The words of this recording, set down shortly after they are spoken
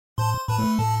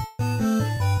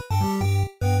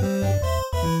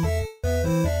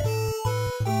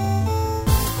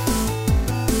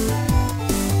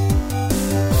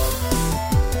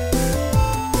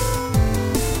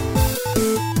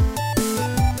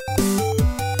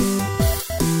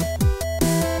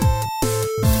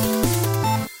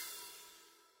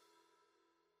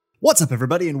What's up,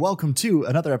 everybody, and welcome to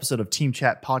another episode of Team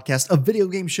Chat Podcast, a video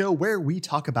game show where we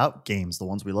talk about games, the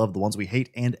ones we love, the ones we hate,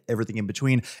 and everything in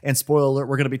between. And spoiler alert,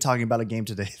 we're going to be talking about a game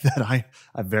today that I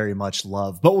very much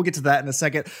love, but we'll get to that in a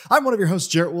second. I'm one of your hosts,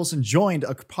 Jarrett Wilson, joined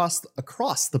across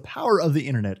the power of the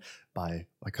internet by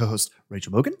my co-host,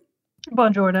 Rachel Mogan.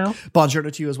 Buongiorno.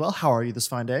 Buongiorno to you as well. How are you this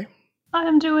fine day? I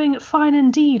am doing fine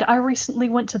indeed. I recently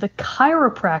went to the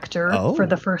chiropractor for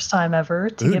the first time ever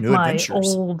to get my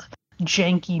old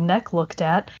janky neck looked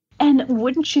at, and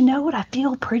wouldn't you know it, I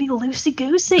feel pretty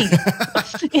loosey-goosey.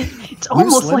 It's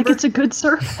almost like it's a good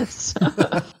service.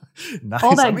 Nice.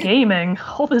 All that gaming,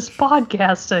 all this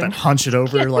podcasting. That hunch it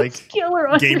over like gamer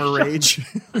rage.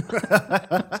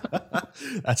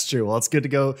 That's true. Well, it's good to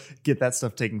go get that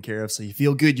stuff taken care of. So you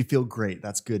feel good, you feel great.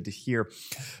 That's good to hear.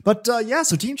 But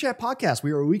so Team Chat Podcast, we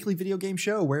are a weekly video game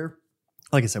show where,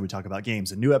 like I said, we talk about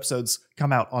games, and new episodes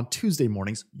come out on Tuesday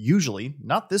mornings. Usually,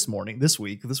 not this morning. This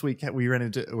week we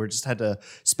just had to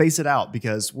space it out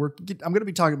because I'm going to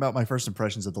be talking about my first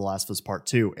impressions of The Last of Us Part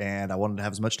 2, and I wanted to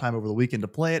have as much time over the weekend to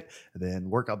play it. And then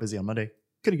work got busy on Monday.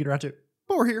 Couldn't get around to it.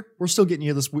 But we're here. We're still getting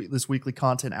you this weekly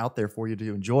content out there for you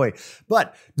to enjoy.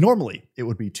 But normally it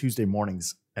would be Tuesday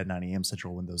mornings at 9 a.m.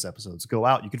 Central when those episodes go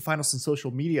out. You can find us on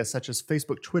social media such as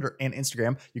Facebook, Twitter, and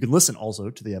Instagram. You can listen also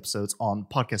to the episodes on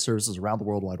podcast services around the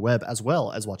World Wide Web, as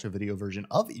well as watch a video version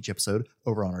of each episode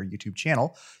over on our YouTube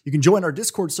channel. You can join our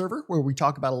Discord server where we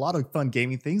talk about a lot of fun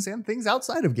gaming things and things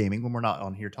outside of gaming when we're not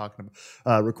on here talking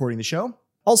about recording the show.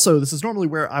 Also, this is normally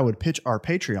where I would pitch our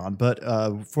Patreon, but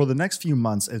for the next few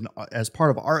months, and as part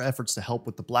of our efforts to help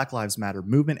with the Black Lives Matter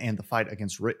movement and the fight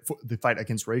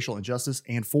against racial injustice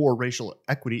and for racial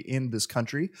equity in this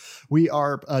country, we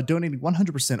are donating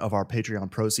 100% of our Patreon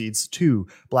proceeds to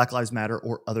Black Lives Matter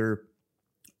or other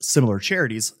similar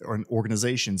charities or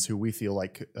organizations who we feel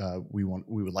like we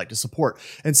would like to support.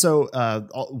 And so,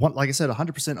 like I said,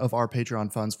 100% of our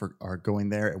Patreon funds are going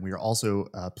there, and we are also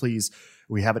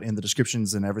we have it in the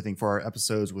descriptions and everything for our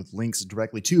episodes with links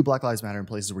directly to Black Lives Matter and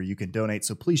places where you can donate.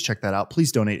 So please check that out.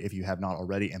 Please donate if you have not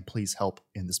already, and please help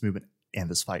in this movement and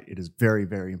this fight. It is very,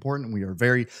 very important. We are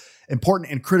very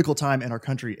important and critical time in our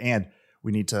country, and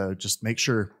we need to just make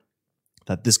sure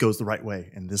that this goes the right way.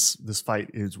 And this fight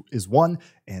is won,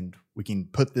 and we can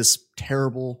put this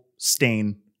terrible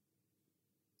stain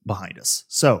behind us.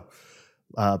 So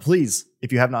please,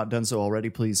 if you have not done so already,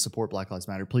 please support Black Lives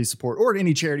Matter. Please support or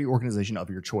any charity organization of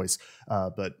your choice.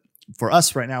 But for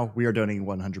us right now, we are donating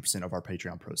 100% of our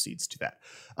Patreon proceeds to that.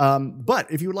 But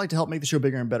if you would like to help make the show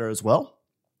bigger and better as well,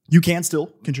 you can still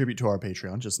contribute to our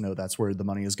Patreon. Just know that's where the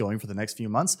money is going for the next few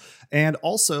months. And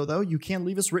also, though, you can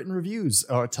leave us written reviews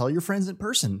or tell your friends in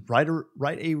person. Write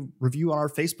a review on our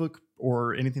Facebook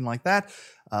or anything like that.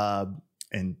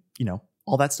 And,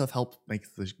 all that stuff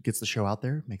gets the show out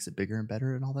there, makes it bigger and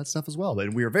better and all that stuff as well.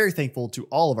 And we are very thankful to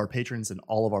all of our patrons and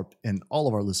all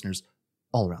of our listeners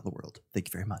all around the world. Thank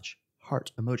you very much.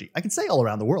 Heart emoji. I can say all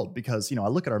around the world because, I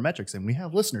look at our metrics and we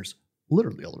have listeners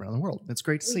literally all around the world. It's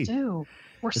great to see. We do.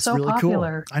 We're it's so really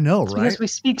popular. Cool. I know, right? Because we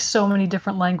speak so many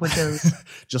different languages.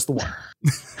 Just the one.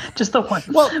 Just the one.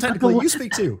 Well, technically, you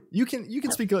speak too. You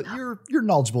can speak. You're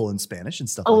knowledgeable in Spanish and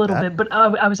stuff. A little bit, but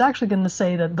I was actually going to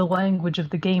say that the language of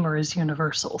the gamer is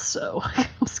universal. So I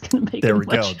was going to make there we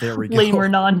go. Lamer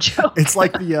non-joke. It's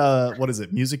like the what is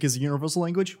it? Music is a universal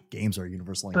language. Games are a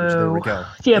universal language. Boo. There we go.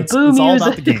 Yeah, it's music. all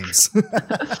about the games.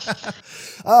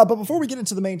 But before we get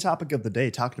into the main topic of the day,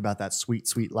 talking about that sweet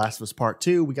Last of Us Part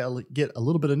 2, we got to get a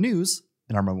little bit of news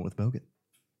in our moment with Mogan.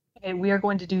 Okay, we are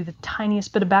going to do the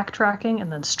tiniest bit of backtracking and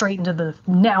then straight into the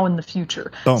now and the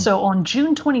future. Boom. So on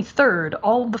June 23rd,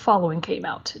 all of the following came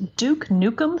out. Duke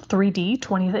Nukem 3D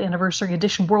 20th Anniversary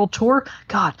Edition World Tour.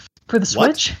 God, for the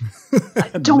Switch.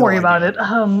 Don't worry about it.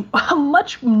 A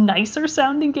much nicer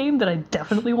sounding game that I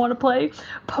definitely want to play.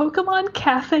 Pokemon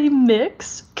Cafe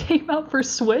Mix came out for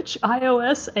Switch,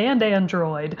 iOS, and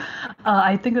Android.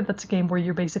 I think that's a game where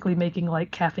you're basically making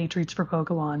like cafe treats for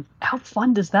Pokemon. How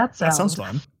fun does that sound? That sounds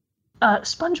fun.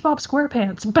 SpongeBob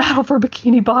SquarePants Battle for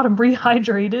Bikini Bottom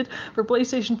Rehydrated for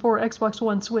PlayStation 4, Xbox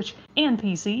One, Switch, and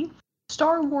PC.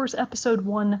 Star Wars Episode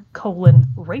 1: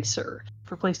 Racer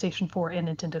for PlayStation 4 and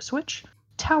Nintendo Switch.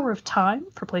 Tower of Time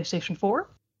for PlayStation 4.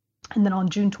 And then on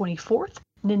June 24th,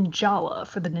 Ninjala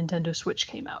for the Nintendo Switch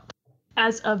came out.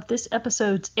 As of this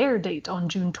episode's air date on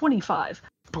June 25,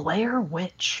 Blair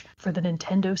Witch for the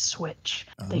Nintendo Switch.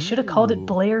 They should have called it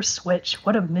Blair Switch.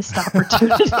 What a missed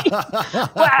opportunity.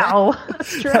 Wow.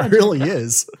 That really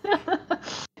is.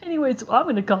 Anyways, I'm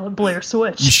going to call it Blair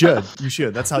Switch. You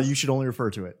should. That's how you should only refer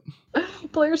to it.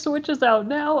 Blair Switch is out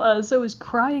now. So is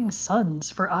Crying Suns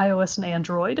for iOS and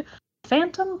Android.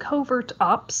 Phantom Covert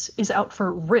Ops is out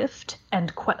for Rift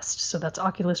and Quest. So that's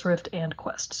Oculus Rift and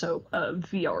Quest. So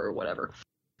VR or whatever.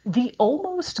 The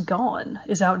Almost Gone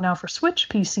is out now for Switch,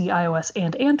 PC, iOS,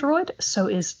 and Android. So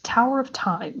is Tower of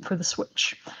Time for the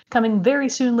Switch. Coming very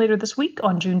soon later this week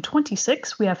on June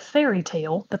 26th, we have Fairy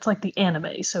Tail. That's like the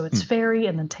anime. So it's Fairy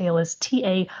and then Tail is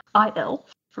Tail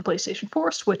for PlayStation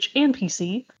 4, Switch, and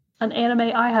PC. An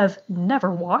anime I have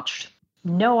never watched.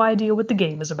 No idea what the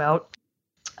game is about.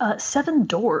 Seven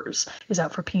Doors is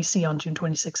out for PC on June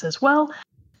 26th as well.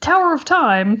 Tower of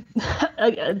Time,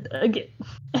 again,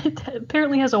 it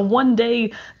apparently has a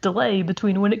 1-day delay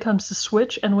between when it comes to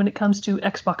Switch and when it comes to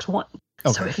Xbox One.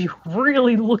 Okay. So if you're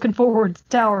really looking forward to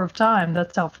Tower of Time,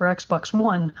 that's out for Xbox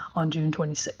One on June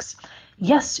 26th.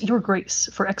 Yes, Your Grace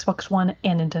for Xbox One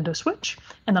and Nintendo Switch.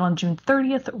 And then on June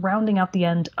 30th, rounding out the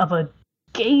end of a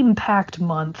game-packed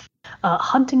month,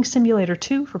 Hunting Simulator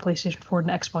 2 for PlayStation 4 and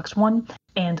Xbox One,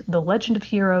 and The Legend of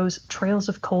Heroes Trails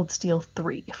of Cold Steel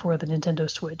 3 for the Nintendo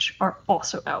Switch are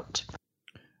also out.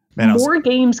 More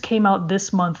games came out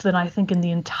this month than I think in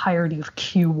the entirety of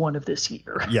Q1 of this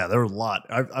year. Yeah, there were a lot.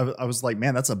 I was like,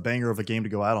 man, that's a banger of a game to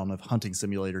go out on. If Hunting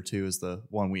Simulator 2 is the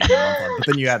one we ended up on. But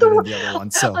then you added in the other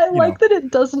one. So I like that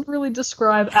it doesn't really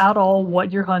describe at all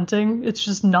what you're hunting. It's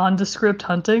just nondescript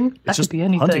hunting. That could be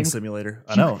anything. Hunting Simulator.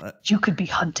 I know. You could be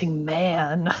hunting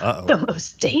man. The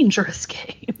most dangerous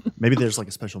game. Maybe there's like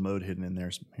a special mode hidden in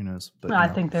there. Who knows? But I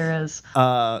think there is.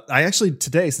 I actually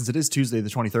today, since it is Tuesday the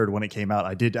 23rd when it came out,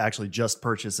 I did actually just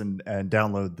purchase and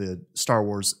download the Star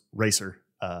Wars Racer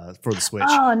for the Switch.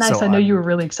 Oh, nice! So I know you were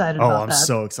really excited about that. I'm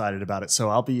so excited about it. So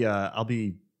I'll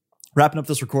be wrapping up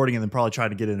this recording and then probably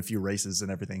trying to get in a few races and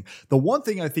everything. The one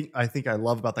thing I think I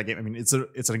love about that game, I mean, it's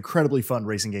an incredibly fun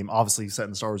racing game, obviously set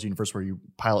in the Star Wars universe where you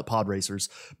pilot pod racers.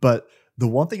 But the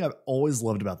one thing I've always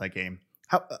loved about that game.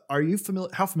 How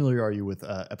familiar are you with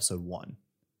Episode 1?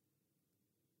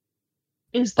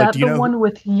 Is that the one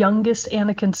with youngest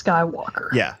Anakin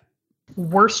Skywalker? Yeah.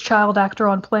 Worst child actor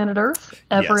on planet Earth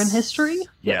ever in history?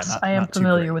 Yes, I am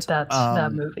familiar with that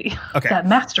movie. Okay. That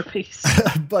masterpiece.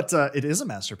 But it is a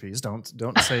masterpiece. Don't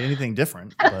say anything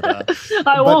different. But,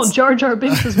 I won't. Jar Jar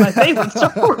Binks is my favorite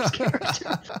Star Wars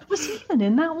character. Was he even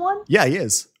in that one? Yeah, he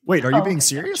is. Wait, are you being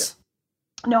serious? Gotcha.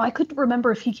 No, I couldn't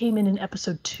remember if he came in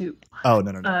Episode 2. Oh,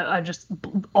 no.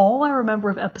 All I remember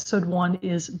of Episode 1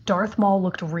 is Darth Maul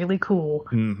looked really cool.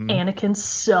 Mm-hmm. Anakin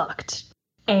sucked.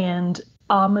 And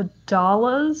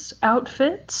Amidala's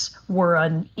outfits were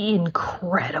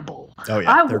incredible. Oh,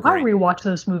 yeah. I rewatch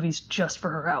those movies just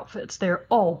for her outfits. They're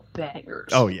all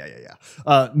bangers. Oh, yeah.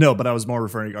 No, but I was more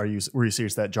referring, were you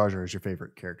serious that Jar Jar is your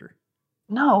favorite character?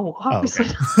 No, obviously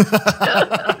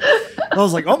not. I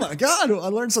was like, oh my God, I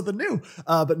learned something new.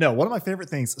 But no, one of my favorite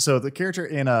things. So the character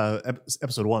in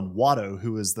Episode 1, Watto,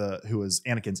 who was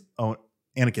Anakin's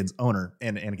owner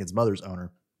and Anakin's mother's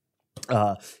owner,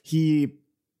 he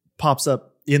pops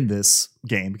up in this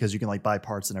game because you can like buy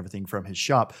parts and everything from his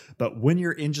shop. But when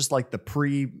you're in just like the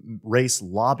pre-race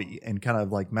lobby and kind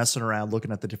of like messing around,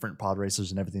 looking at the different pod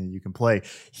racers and everything that you can play,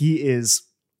 he is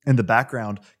in the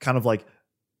background kind of like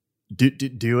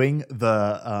doing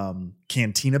the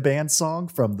Cantina Band song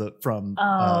from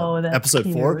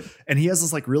Episode 4, and he has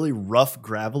this like really rough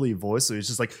gravelly voice, so he's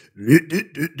just like and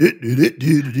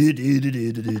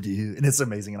it's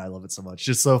amazing and I love it so much. It's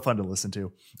just so fun to listen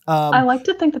to. I like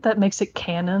to think that makes it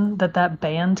canon that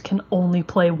band can only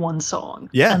play one song,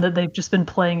 and that they've just been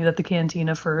playing it at the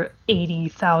Cantina for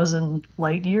 80,000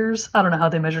 light years. I don't know how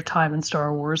they measure time in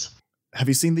Star Wars. Have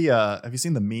you seen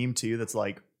the meme too that's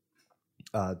like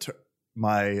I've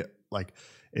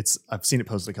seen it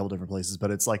posted a couple different places,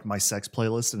 but it's like my sex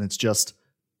playlist and it's just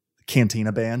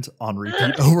Cantina Band on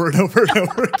repeat over and over and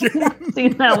over again. I've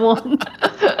seen that one.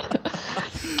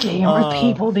 Gamer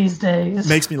people these days.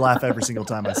 Makes me laugh every single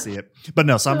time I see it. But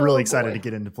no, so I'm really excited to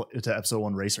get into Episode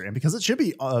 1 Racer, and because it should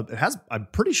be, I'm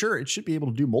pretty sure it should be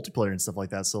able to do multiplayer and stuff like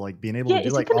that. So like being able to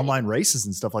do like online races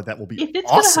and stuff like that will be if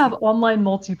it's awesome. Gonna have online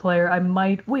multiplayer, I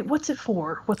might wait. What's it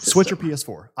for? What's it Switch or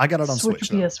PS4? I got it on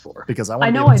Switch or PS4 because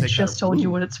I know I just told you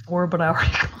what it's for, but I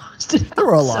already closed it. There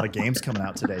were a lot of games coming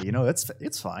out today. You know, it's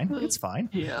fine. It's fine.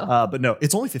 Yeah. But no,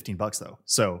 it's only $15 though.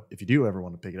 So if you do ever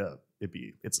want to pick it up,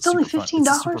 it's only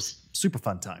 $15. Super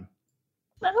fun time.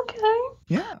 Okay.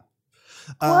 Yeah.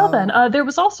 Well then, there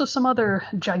was also some other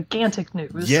gigantic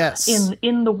news. Yes.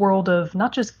 In the world of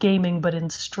not just gaming but in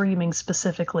streaming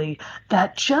specifically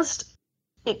that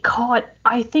it caught,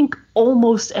 I think,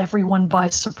 almost everyone by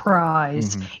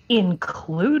surprise,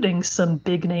 including some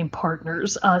big name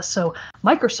partners. So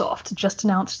Microsoft just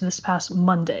announced this past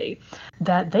Monday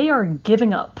that they are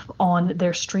giving up on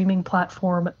their streaming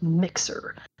platform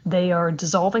Mixer. They are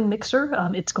dissolving Mixer.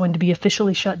 It's going to be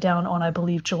officially shut down on, I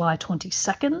believe, July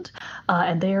 22nd.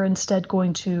 And they are instead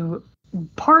going to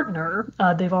partner.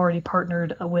 They've already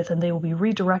partnered with, and they will be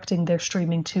redirecting their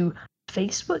streaming to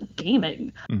Facebook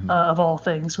Gaming, of all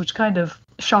things, which kind of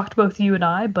shocked both you and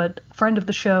I, but friend of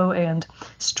the show and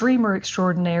streamer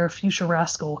extraordinaire Fuchsia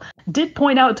Rascal did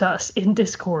point out to us in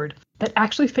Discord that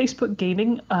actually Facebook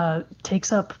Gaming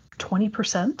takes up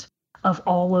 20% of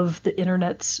all of the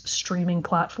internet's streaming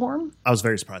platform. I was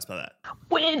very surprised by that.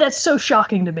 Wait, that's so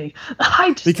shocking to me.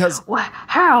 Because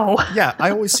how? Yeah,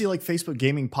 I always see like Facebook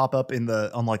Gaming pop up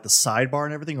on like the sidebar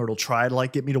and everything, or it'll try to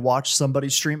like get me to watch somebody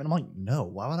stream, and I'm like, no,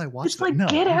 why would I watch Just that? like, No,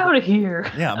 get out of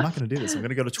here. Yeah, I'm not going to do this. I'm going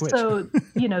to go to Twitch. So,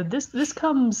 this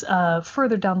comes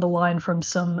further down the line from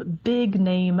some big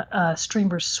name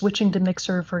streamers switching to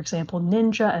Mixer. For example,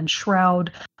 Ninja and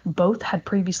Shroud both had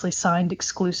previously signed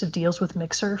exclusive deals with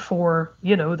Mixer for,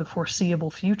 the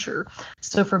foreseeable future.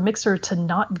 So for Mixer to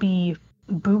not be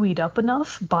buoyed up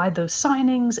enough by those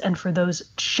signings, and for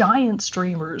those giant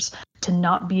streamers to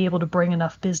not be able to bring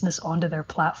enough business onto their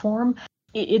platform,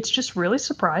 it's just really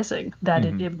surprising that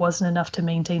it wasn't enough to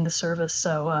maintain the service.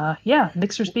 So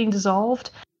Mixer's being dissolved.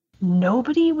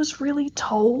 Nobody was really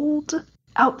told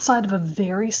outside of a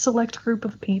very select group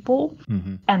of people.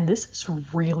 And this is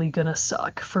really gonna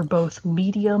suck for both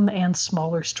medium and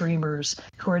smaller streamers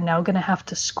who are now gonna have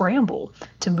to scramble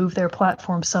to move their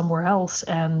platform somewhere else.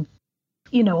 And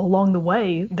along the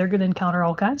way, they're going to encounter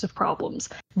all kinds of problems.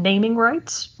 Naming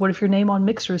rights. What if your name on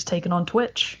Mixer is taken on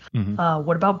Twitch?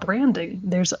 What about branding?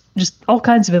 There's just all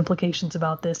kinds of implications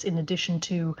about this, in addition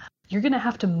to you're going to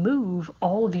have to move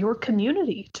all of your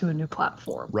community to a new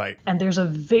platform. Right. And there's a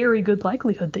very good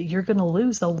likelihood that you're going to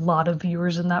lose a lot of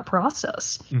viewers in that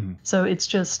process. So it's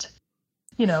just,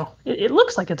 it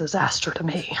looks like a disaster to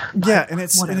me. Yeah, and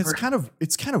it's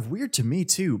kind of weird to me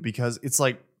too, because it's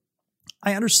like,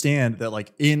 I understand that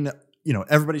like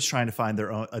everybody's trying to find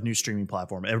their own a new streaming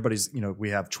platform. Everybody's, we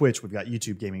have Twitch, we've got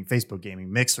YouTube Gaming, Facebook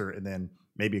Gaming, Mixer, and then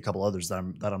maybe a couple others that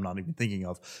I'm not even thinking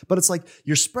of. But it's like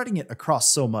you're spreading it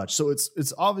across so much. So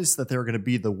it's obvious that there are going to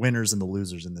be the winners and the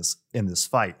losers in this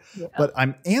fight. Yeah. But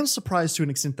I am surprised to an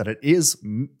extent that it is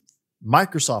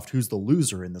Microsoft who's the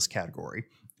loser in this category.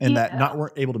 And that not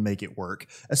weren't able to make it work,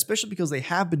 especially because they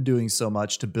have been doing so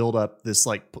much to build up this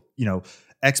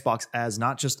Xbox as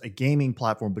not just a gaming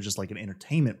platform, but just like an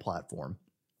entertainment platform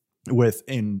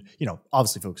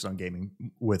obviously focused on gaming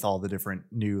with all the different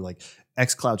new like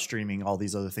xCloud streaming, all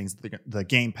these other things, the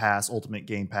Game Pass, Ultimate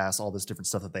Game Pass, all this different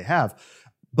stuff that they have.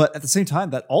 But at the same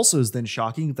time, that also is then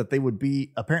shocking that they would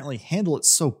apparently handle it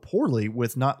so poorly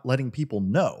with not letting people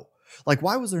know. Like,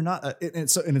 why was there not? And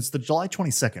it's the July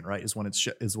 22nd, right? Is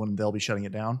when they'll be shutting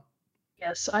it down.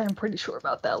 Yes, I am pretty sure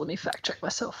about that. Let me fact check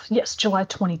myself. Yes, July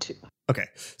 22. Okay,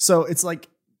 so it's like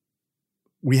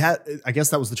I guess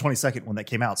that was the 22nd when that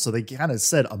came out. So they kind of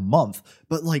said a month,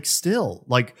 but like still,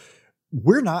 like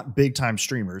we're not big time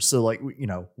streamers. So like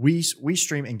we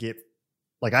stream and get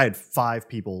like I had 6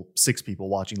 people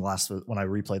watching when I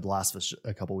replayed The Last of Us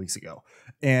a couple weeks ago,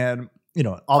 and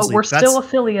obviously we're still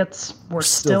affiliates. We're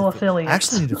still affiliates. I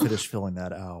actually need to finish filling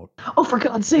that out. Oh, for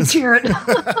God's sake, Jared.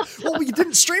 Well, we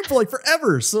didn't stream for like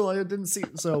forever, so I didn't see.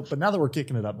 So, but now that we're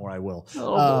kicking it up more, I will.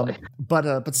 Oh boy.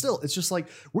 But still, it's just like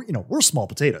we're small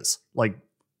potatoes. Like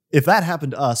if that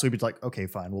happened to us, we'd be like, okay,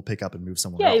 fine, we'll pick up and move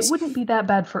somewhere else. Yeah, it wouldn't be that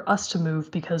bad for us to move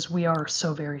because we are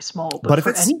so very small. But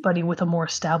for anybody with a more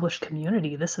established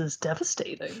community, this is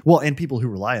devastating. Well, and people who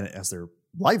rely on it as their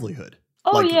livelihood.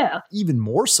 Oh, yeah. Even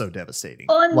more so devastating.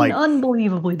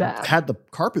 Unbelievably bad. Had the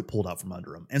carpet pulled out from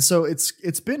under them. And so that's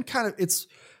been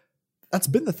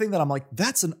the thing that I'm like,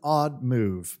 that's an odd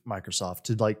move, Microsoft,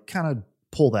 to like kind of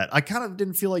pull that. I kind of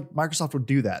didn't feel like Microsoft would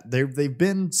do that. They've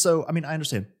been so, I mean, I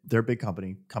understand they're a big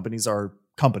company. Companies are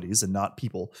companies and not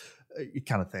people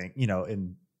kind of thing,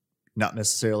 and not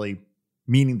necessarily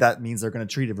meaning that means they're going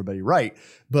to treat everybody right.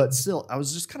 But still, I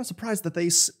was just kind of surprised that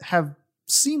they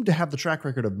seem to have the track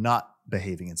record of not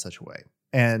behaving in such a way.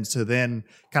 And to then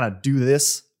kind of do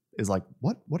this is like,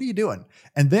 what are you doing?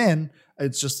 And then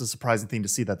it's just a surprising thing to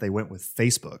see that they went with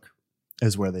Facebook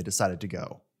as where they decided to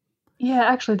go. Yeah,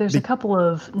 actually, there's a couple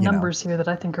of numbers here that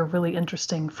I think are really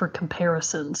interesting for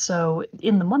comparison. So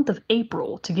in the month of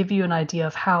April, to give you an idea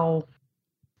of how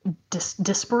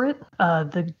disparate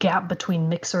the gap between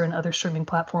Mixer and other streaming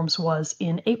platforms was,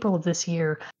 in April of this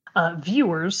year,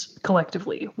 viewers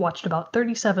collectively watched about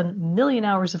 37 million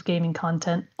hours of gaming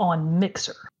content on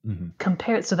Mixer.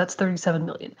 So that's 37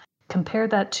 million. Compare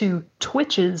that to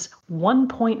Twitch's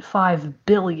 1.5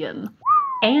 billion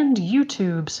and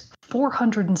YouTube's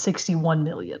 461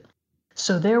 million.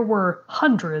 So there were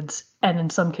hundreds, and in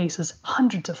some cases,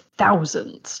 hundreds of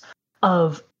thousands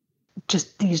of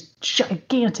just these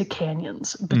gigantic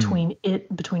canyons between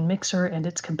Mixer and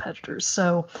its competitors.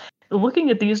 So looking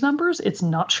at these numbers, it's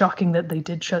not shocking that they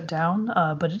did shut down,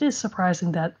 but it is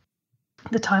surprising that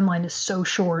the timeline is so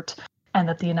short and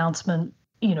that the announcement,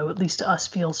 at least to us,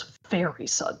 feels very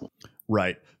sudden.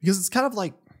 Right. Because it's kind of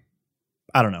like,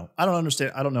 I don't know. I don't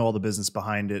understand. I don't know all the business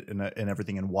behind it and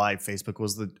everything and why Facebook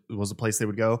was the place they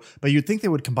would go. But you'd think they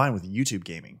would combine with YouTube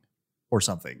gaming or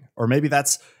something. Or maybe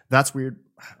that's weird.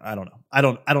 I don't know. I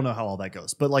don't know how all that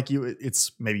goes. But like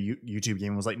it's maybe YouTube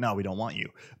gaming was like, no, we don't want you.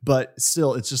 But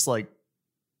still, it's just like,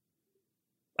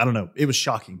 I don't know. It was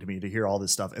shocking to me to hear all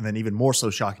this stuff. And then even more so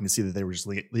shocking to see that they were just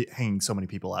hanging so many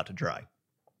people out to dry.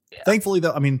 Yeah.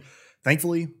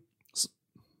 Thankfully,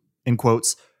 in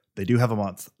quotes, they do have a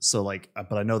month. So like,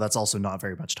 but I know that's also not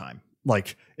very much time.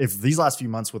 Like if these last few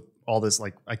months with all this,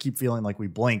 like I keep feeling like we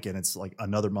blink and it's like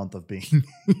another month of being,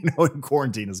 in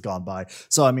quarantine has gone by.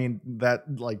 So, I mean,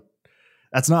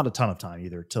 that's not a ton of time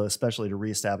either especially to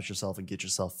reestablish yourself and get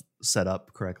yourself set up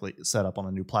on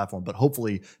a new platform. But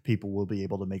hopefully people will be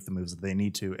able to make the moves that they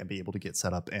need to and be able to get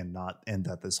set up and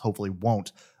that this hopefully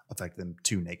won't affect them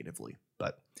too negatively.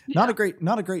 But not a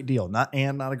great deal. Not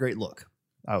a great look,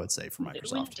 I would say, for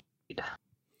Microsoft.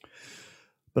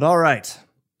 But all right.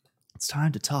 It's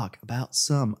time to talk about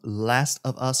some Last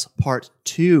of Us Part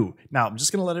 2. Now, I'm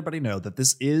just going to let everybody know that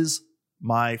this is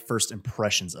my first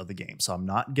impressions of the game. So I'm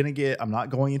not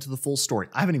going into the full story.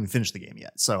 I haven't even finished the game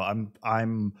yet. So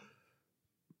I'm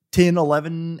 10,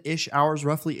 11-ish hours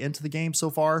roughly into the game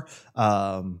so far.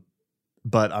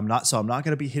 But I'm not going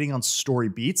to be hitting on story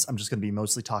beats. I'm just going to be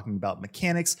mostly talking about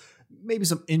mechanics, maybe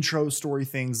some intro story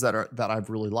things that I've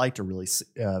really liked or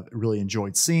really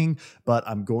enjoyed seeing, but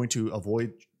I'm going to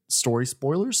avoid story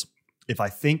spoilers. If I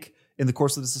think in the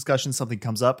course of this discussion something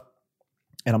comes up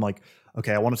and I'm like,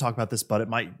 okay, I want to talk about this, but it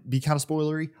might be kind of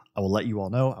spoilery, I will let you all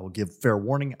know. I will give fair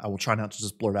warning. I will try not to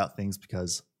just blurt out things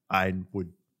because I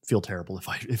would feel terrible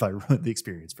if I ruined the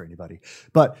experience for anybody.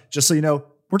 But just so you know,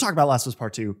 we're talking about Last of Us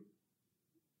Part 2.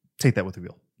 Take that with a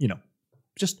wheel.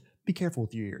 Just be careful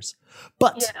with your ears.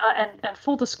 But and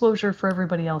full disclosure for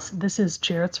everybody else, this is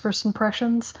Jarrett's first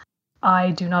impressions.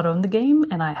 I do not own the game,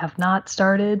 and I have not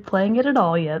started playing it at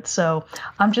all yet. So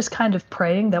I'm just kind of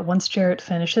praying that once Jarrett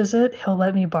finishes it, he'll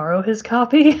let me borrow his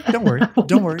copy. Don't worry.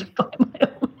 Don't worry.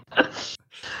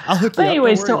 I'll hook you up.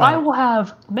 Anyway, so I will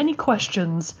have many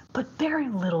questions, but very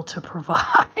little to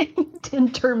provide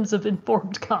in terms of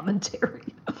informed commentary.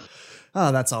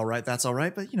 Oh, that's all right. But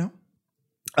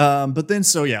but then,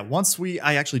 so yeah, once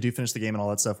I actually do finish the game and all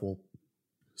that stuff, we'll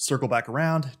circle back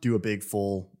around, do a big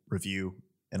full review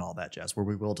and all that jazz, where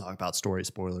we will talk about story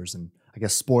spoilers, and I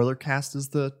guess spoiler cast is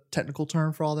the technical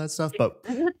term for all that stuff. But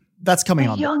that's coming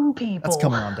on. Young people. That's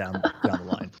coming on down the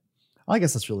line. I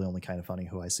guess that's really only kind of funny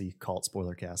who I see call it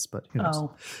spoiler cast, but who knows?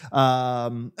 All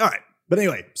right. But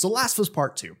anyway, so Last of Us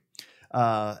Part 2,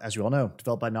 as you all know,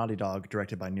 developed by Naughty Dog,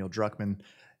 directed by Neil Druckmann,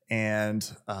 and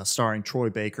starring Troy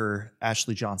Baker,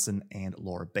 Ashley Johnson, and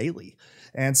Laura Bailey.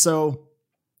 And so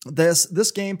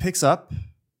this game picks up.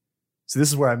 So this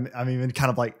is where I'm even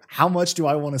kind of like, how much do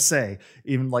I want to say?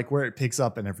 Even like where it picks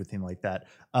up and everything like that.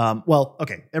 Well,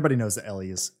 okay, everybody knows that Ellie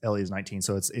is 19,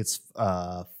 so it's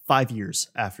 5 years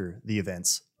after the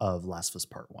events of Last of Us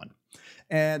Part 1.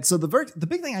 And so the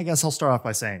big thing I guess I'll start off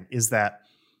by saying is that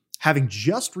having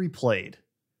just replayed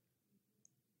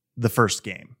the first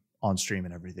game on stream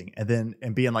and everything,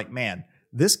 and being like, man,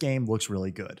 this game looks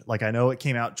really good. Like, I know it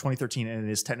came out in 2013 and it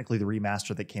is technically the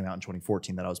remaster that came out in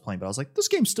 2014 that I was playing, but I was like, this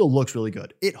game still looks really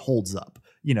good. It holds up.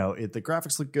 The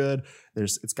graphics look good.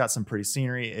 It's got some pretty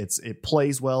scenery. It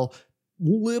plays well.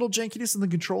 Little jankiness in the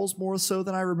controls more so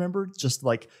than I remembered. Just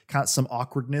like kind of some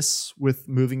awkwardness with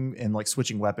moving and like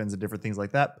switching weapons and different things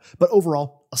like that. But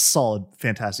overall, a solid,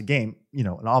 fantastic game, and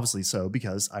obviously so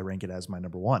because I rank it as my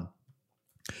number one.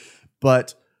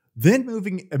 But then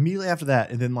moving immediately after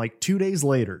that, and then like 2 days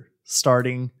later,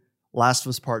 starting Last of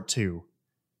Us Part 2.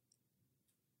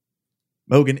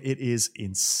 Mogan, it is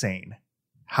insane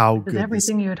how good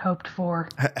everything you had hoped for.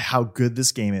 How good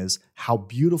this game is, how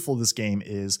beautiful this game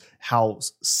is, how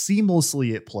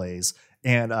seamlessly it plays.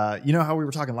 And you know how we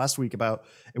were talking last week about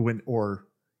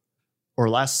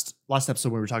last episode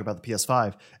when we were talking about the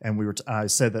PS5, and I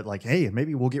said that like, hey,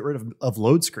 maybe we'll get rid of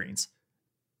load screens.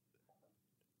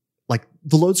 Like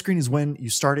the load screen is when you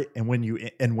start it and when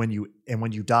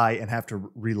you die and have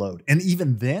to reload. And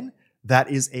even then, that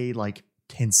is a like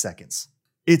 10 seconds.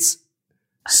 It's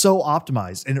so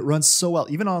optimized and it runs so well,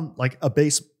 even on like a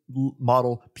base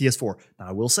model PS4. Now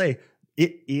I will say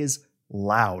it is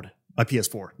loud. My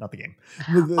PS4, not the game.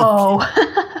 Oh,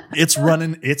 It's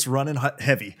running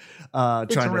heavy,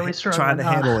 really trying to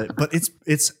handle it, but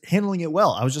it's handling it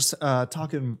well. I was just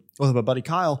talking with my buddy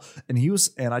Kyle,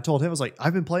 and I told him, I was like,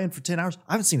 I've been playing for 10 hours.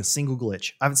 I haven't seen a single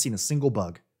glitch. I haven't seen a single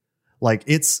bug. Like,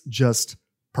 it's just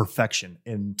perfection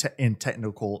in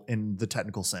the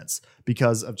technical sense,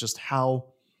 because of just how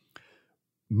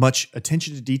much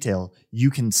attention to detail you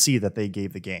can see that they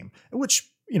gave the game, which,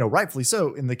 rightfully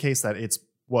so, in the case that it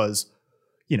was,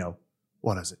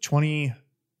 what is it, 20?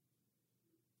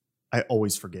 I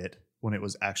always forget when it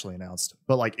was actually announced,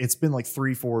 but like, it's been like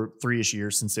 3-ish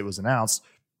years since it was announced.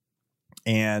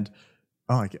 And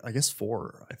I guess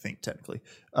 4, I think, technically.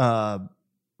 I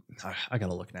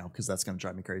gotta look now, because that's gonna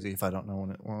drive me crazy if I don't know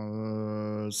when it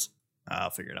was.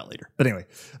 I'll figure it out later. But anyway,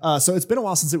 so it's been a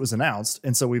while since it was announced,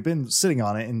 and so we've been sitting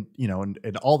on it, and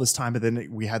and all this time, but then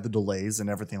we had the delays and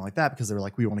everything like that, because they were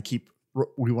like, we want to keep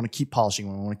polishing,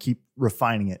 we want to keep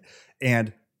refining it,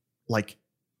 and like,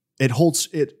 it holds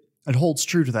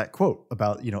true to that quote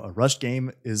about, a rushed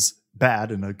game is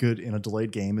bad and a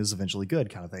delayed game is eventually good,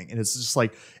 kind of thing. And it's just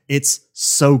like, it's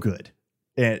so good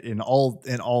in all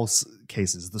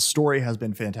cases. The story has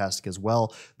been fantastic as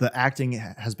well. The acting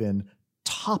has been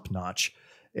top notch,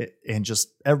 and just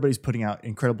everybody's putting out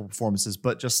incredible performances.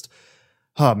 But just,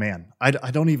 oh man, I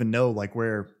don't even know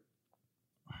where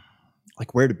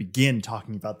to begin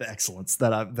talking about the excellence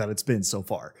that it's been so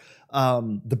far.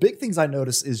 The big things I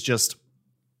notice is just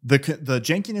the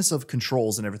jankiness of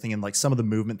controls and everything, and like some of the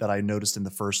movement that I noticed in the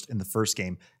first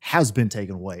game has been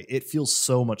taken away. It feels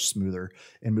so much smoother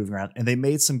in moving around, and they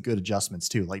made some good adjustments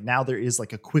too. Like, now there is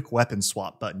like a quick weapon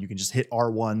swap button. You can just hit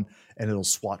R1 and it'll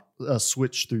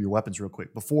switch through your weapons real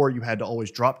quick. Before, you had to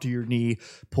always drop to your knee,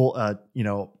 pull,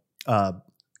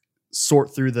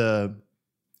 sort through the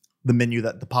menu,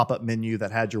 the pop-up menu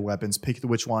that had your weapons, pick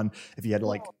which one, if you had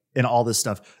to and all this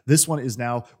stuff. This one is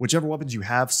now, whichever weapons you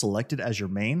have selected as your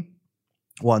main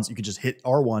ones, you can just hit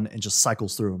R1 and just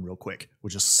cycles through them real quick,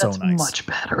 which is so nice. Much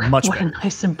better. What a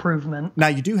nice improvement. Now,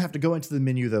 you do have to go into the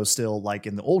menu though, still, like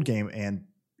in the old game, and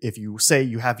if you say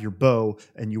you have your bow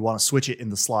and you want to switch it in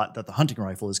the slot that the hunting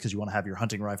rifle is, because you want to have your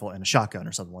hunting rifle and a shotgun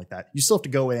or something like that, you still have to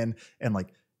go in and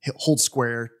hold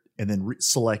square and then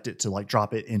select it to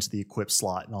drop it into the equip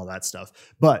slot and all that stuff.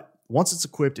 But once it's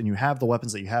equipped and you have the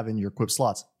weapons that you have in your equipped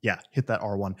slots, hit that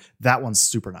R1. That one's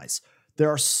super nice. There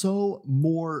are so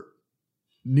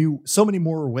many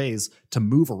more ways to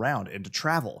move around and to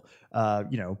travel.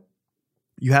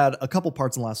 You had a couple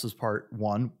parts in Last of Us Part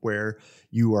 1 where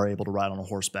you are able to ride on a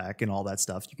horseback and all that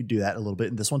stuff. You could do that a little bit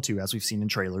in this one too, as we've seen in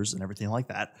trailers and everything like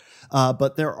that.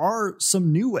 But there are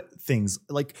some new things.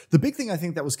 Like, the big thing I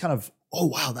think that was kind of, oh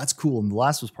wow, that's cool, in The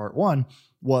Last of Us Part 1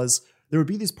 was there would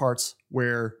be these parts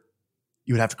where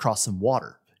you would have to cross some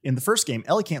water. In the first game,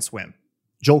 Ellie can't swim.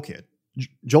 Joel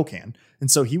can.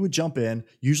 And so he would jump in,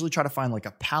 usually try to find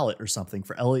a pallet or something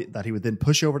for Ellie that he would then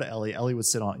push over to Ellie. Ellie would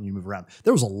sit on it and you move around.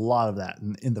 There was a lot of that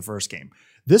in the first game.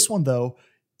 This one, though,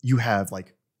 you have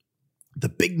the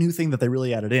big new thing that they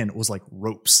really added in was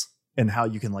ropes, and how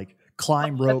you can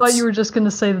climb ropes. I thought you were just going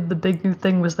to say that the big new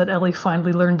thing was that Ellie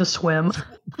finally learned to swim.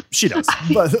 She does,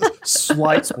 but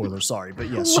slight spoiler, sorry, but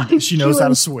yes, she knows how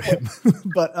to swim.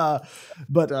 but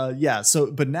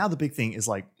now the big thing is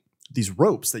these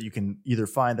ropes that you can either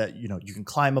find that, you can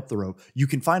climb up the rope. You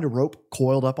can find a rope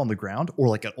coiled up on the ground,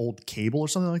 or an old cable or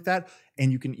something like that.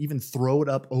 And you can even throw it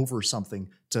up over something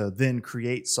to then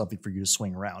create something for you to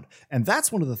swing around. And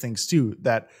that's one of the things too,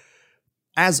 that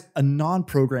as a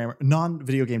non-programmer,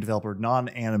 non-video game developer,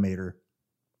 non-animator,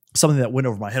 something that went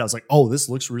over my head. I was like, oh, this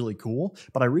looks really cool.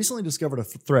 But I recently discovered a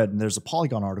thread, and there's a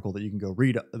Polygon article that you can go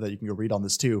read on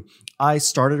this too. I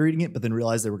started reading it, but then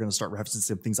realized they were going to start referencing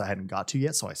some things I hadn't got to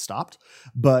yet, so I stopped.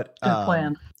 But good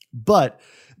plan. But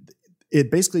it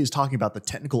basically is talking about the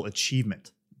technical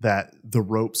achievement that the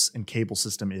ropes and cable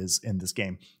system is in this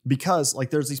game, because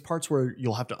there's these parts where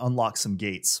you'll have to unlock some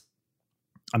gates.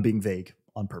 I'm being vague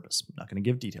on purpose. I'm not going to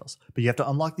give details, but you have to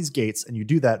unlock these gates, and you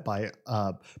do that by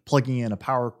plugging in a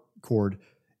power cord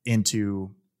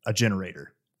into a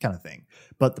generator kind of thing.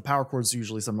 But the power cords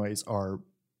usually some ways are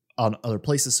on other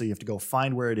places, so you have to go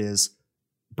find where it is,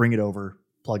 bring it over,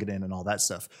 plug it in, and all that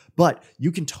stuff. But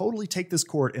you can totally take this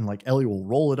cord and Ellie will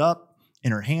roll it up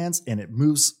in her hands, and it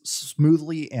moves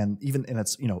smoothly, and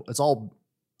it's it's all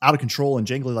out of control and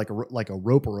jangly like a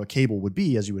rope or a cable would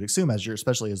be, as you would assume,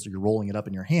 especially as you're rolling it up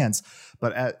in your hands.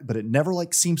 But it never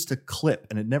seems to clip,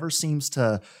 and it never seems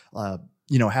to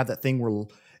have that thing where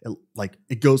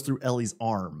it goes through Ellie's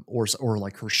arm or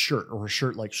her shirt, or her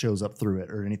shirt shows up through it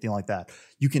or anything like that.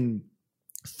 You can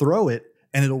throw it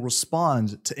and it'll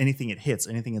respond to anything it hits,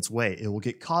 anything its way. It will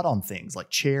get caught on things like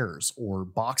chairs or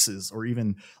boxes, or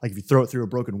even like if you throw it through a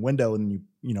broken window. And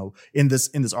you know, in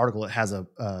this article, it has a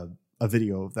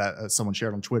video that someone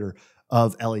shared on Twitter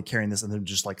of Ellie carrying this and then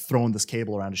just like throwing this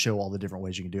cable around to show all the different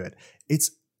ways you can do it.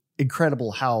 It's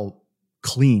incredible how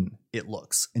clean it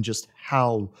looks, and just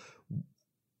how,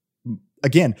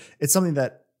 again, it's something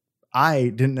that I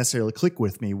didn't necessarily click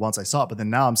with me once I saw it, but then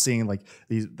now I'm seeing like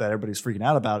that everybody's freaking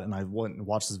out about it. And I went and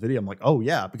watched this video. I'm like, oh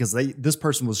yeah, because this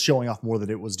person was showing off more that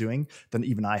it was doing than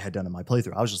even I had done in my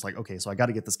playthrough. I was just like, okay, so I got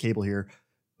to get this cable here.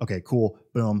 Okay, cool.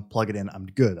 Boom, plug it in. I'm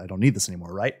good. I don't need this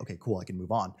anymore, right? Okay, cool. I can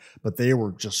move on. But they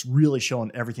were just really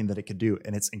showing everything that it could do.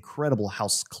 And it's incredible how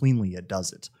cleanly it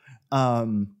does it.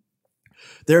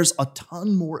 There's a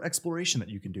ton more exploration that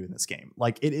you can do in this game.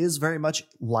 Like, it is very much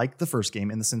like the first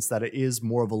game in the sense that it is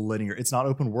more of a linear. It's not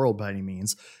open world by any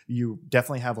means. You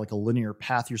definitely have like a linear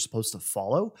path you're supposed to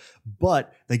follow,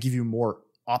 but they give you more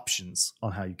options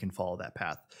on how you can follow that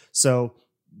path. So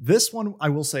this one, I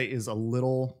will say, is a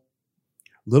little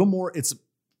more. It's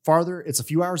farther. It's a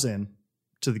few hours in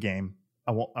to the game.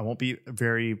 I won't be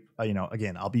very,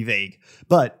 again, I'll be vague,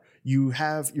 but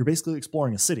you're basically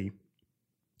exploring a city.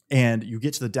 And you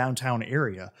get to the downtown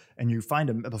area, and you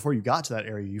find before you got to that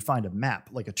area, you find a map,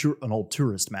 like an old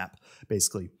tourist map,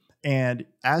 basically. And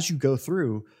as you go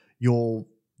through, you'll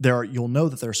know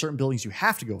that there are certain buildings you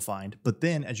have to go find. But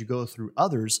then as you go through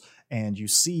others and you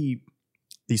see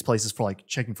these places for like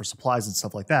checking for supplies and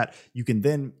stuff like that, you can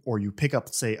then, or you pick up,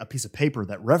 say, a piece of paper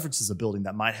that references a building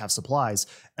that might have supplies.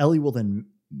 Ellie will then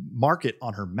mark it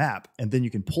on her map, and then you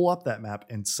can pull up that map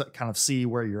and kind of see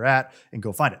where you're at and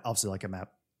go find it. Obviously, like a map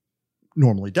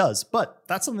normally does, but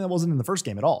that's something that wasn't in the first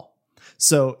game at all.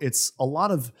 So it's a lot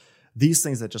of these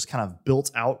things that just kind of built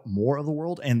out more of the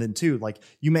world. And then too, like,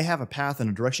 you may have a path and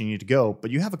a direction you need to go, but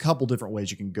you have a couple different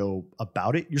ways you can go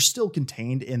about it. You're still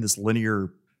contained in this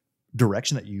linear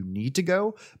direction that you need to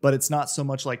go, but it's not so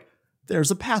much like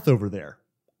there's a path over there,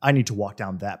 I need to walk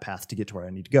down that path to get to where I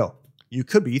need to go. You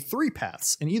could be 3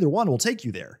 paths and either one will take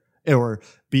you there, or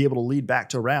be able to lead back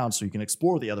to around so you can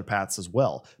explore the other paths as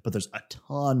well. But there's a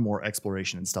ton more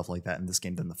exploration and stuff like that in this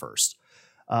game than the first.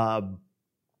 Man,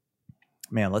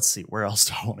 let's see. Where else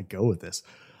do I want to go with this?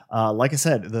 Like I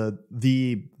said,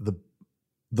 the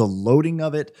loading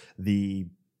of it,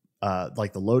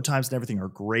 like the load times and everything are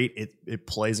great. It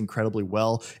plays incredibly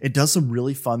well. It does some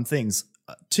really fun things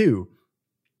too.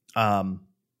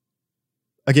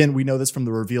 Again, we know this from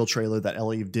the reveal trailer that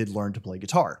Ellie did learn to play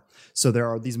guitar. So there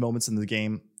are these moments in the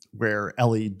game where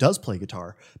Ellie does play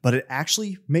guitar, but it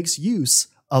actually makes use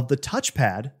of the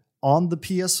touchpad on the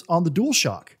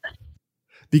DualShock.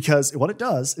 Because what it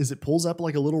does is it pulls up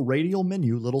like a little radial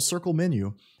menu, little circle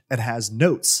menu, and has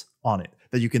notes on it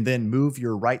that you can then move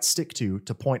your right stick to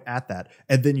point at that.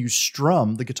 And then you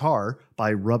strum the guitar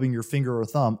by rubbing your finger or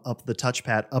thumb up the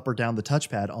touchpad, up or down the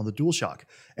touchpad on the DualShock.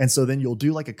 And so then you'll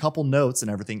do like a couple notes and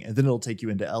everything, and then it'll take you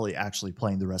into Ellie actually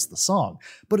playing the rest of the song.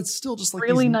 But it's still just like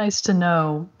really nice to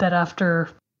know that after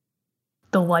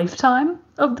the lifetime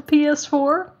of the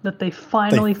PS4, that they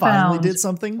finally did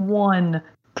something. One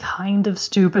kind of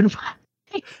stupid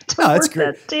it's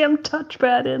great. That damn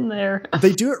touchpad in there.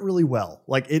 They do it really well.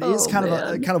 Like, it is kind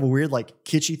of a weird, like,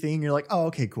 kitschy thing. You're like, oh,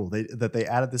 okay, cool. That they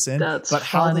added this in. That's but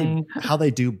funny. how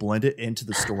they do blend it into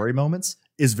the story moments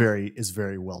is very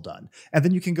well done. And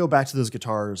then you can go back to those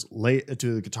guitars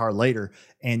to the guitar later,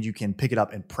 and you can pick it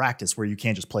up and practice where you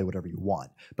can't just play whatever you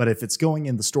want. But if it's going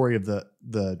in the story of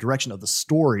the direction of the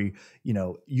story,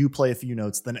 you play a few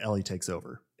notes, then Ellie takes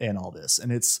over and all this.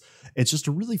 And it's just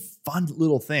a really fun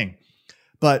little thing.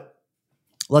 But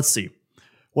let's see.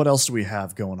 What else do we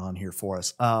have going on here for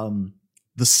us?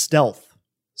 The stealth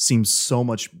seems so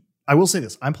much. I will say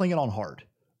this. I'm playing it on hard.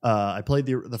 I played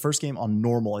the first game on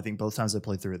normal. I think both times I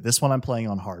played through it. This one I'm playing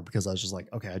on hard because I was just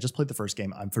like, okay, I just played the first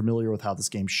game. I'm familiar with how this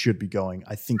game should be going.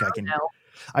 I think I can.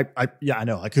 I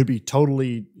know. I could be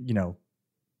totally,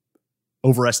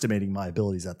 overestimating my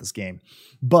abilities at this game.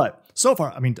 But so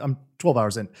far, I mean, I'm 12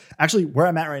 hours in. Actually, where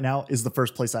I'm at right now is the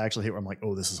first place I actually hit where I'm like,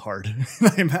 oh, this is hard.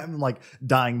 I'm like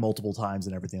dying multiple times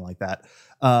and everything like that.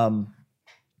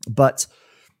 But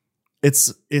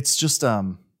it's just, I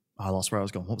lost where I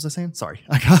was going. What was I saying? Sorry.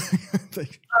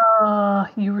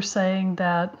 You were saying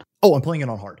that. Oh, I'm playing it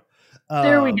on hard.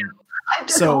 There we go.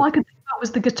 All I could think about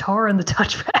was the guitar and the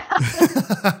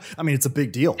touchpad. I mean, it's a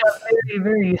big deal. Yeah, very,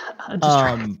 very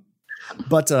distracting.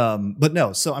 But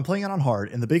no, so I'm playing it on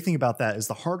hard. And the big thing about that is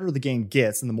the harder the game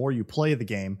gets and the more you play the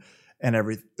game, and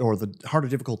or the harder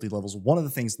difficulty levels, one of the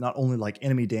things, not only like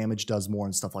enemy damage does more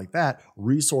and stuff like that,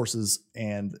 resources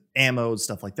and ammo and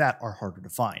stuff like that are harder to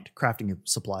find, crafting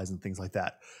supplies and things like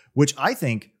that, which I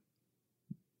think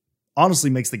honestly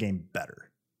makes the game better.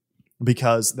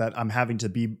 Because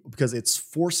it's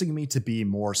forcing me to be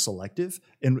more selective,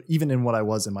 and even in what I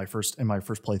was in my first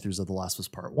playthroughs of The Last of Us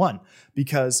Part 1.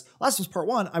 Because Last of Us Part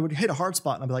 1, I would hit a hard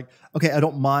spot and I'd be like, okay, I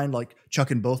don't mind like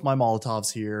chucking both my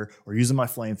Molotovs here or using my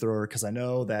flamethrower because I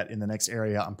know that in the next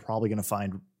area I'm probably going to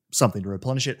find something to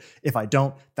replenish it. If I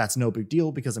don't, that's no big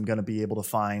deal because I'm going to be able to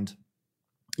find,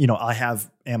 I have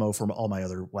ammo from all my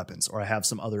other weapons, or I have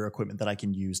some other equipment that I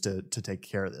can use to take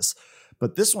care of this.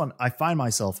 But this one, I find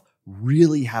myself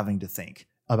really having to think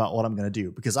about what I'm going to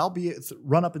do, because I'll be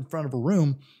run up in front of a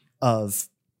room of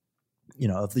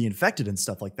the infected and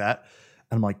stuff like that.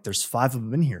 And I'm like, there's 5 of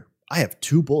them in here. I have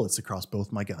 2 bullets across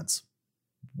both my guns.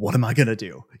 What am I going to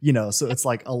do? So it's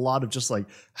like a lot of just like,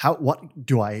 what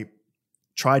do I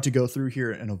try to go through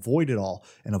here and avoid it all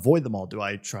and avoid them all? Do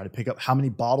I try to pick up how many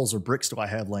bottles or bricks do I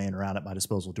have laying around at my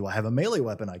disposal? Do I have a melee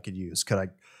weapon I could use?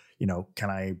 Can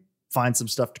I find some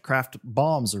stuff to craft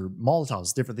bombs or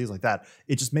Molotovs, different things like that?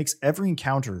 It just makes every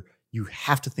encounter, you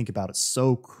have to think about it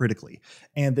so critically.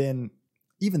 And then,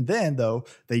 even then though,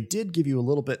 they did give you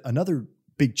another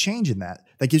big change in that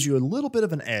gives you a little bit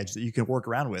of an edge that you can work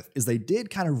around with, is they did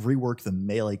kind of rework the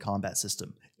melee combat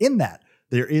system, in that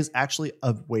there is actually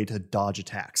a way to dodge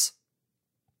attacks.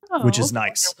 Which is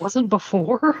nice. It wasn't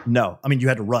before? No. I mean, you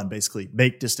had to run, basically,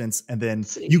 make distance, and then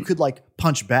you could like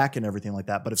punch back and everything like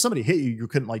that. But if somebody hit you, you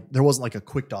couldn't there wasn't like a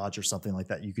quick dodge or something like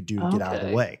that you could do to get out of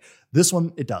the way. This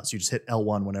one, it does. You just hit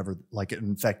L1 whenever like an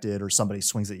infected or somebody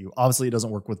swings at you. Obviously, it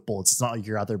doesn't work with bullets. It's not like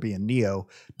you're out there being Neo,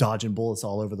 dodging bullets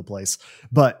all over the place.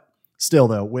 But still,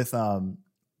 though, with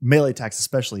melee attacks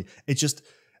especially, it's just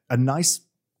a nice,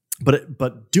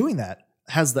 but doing that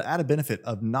has the added benefit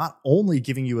of not only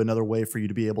giving you another way for you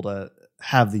to be able to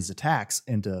have these attacks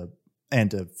and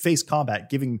to face combat,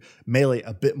 giving melee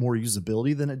a bit more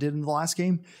usability than it did in the last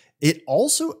game, it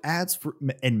also adds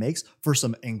and makes for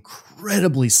some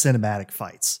incredibly cinematic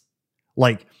fights.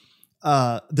 Like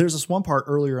there's this one part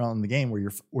earlier on in the game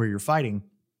where you're fighting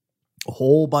a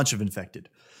whole bunch of infected,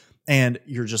 and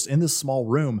you're just in this small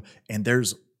room, and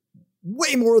there's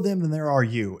way more of them than there are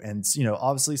you. And,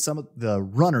 obviously some of the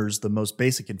runners, the most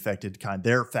basic infected kind,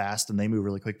 they're fast and they move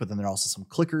really quick. But then there are also some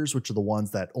clickers, which are the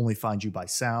ones that only find you by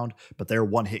sound, but they're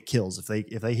one-hit kills. If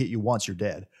they hit you once, you're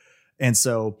dead. And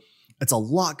so it's a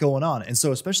lot going on. And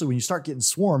so especially when you start getting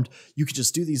swarmed, you could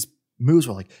just do these moves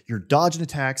where like you're dodging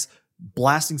attacks,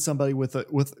 blasting somebody with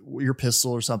your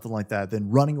pistol or something like that, then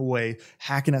running away,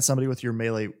 hacking at somebody with your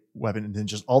melee weapon, and then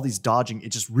just all these dodging.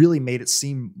 It just really made it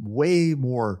seem way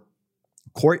more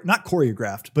not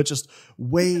choreographed, but just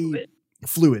way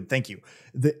fluid. Thank you.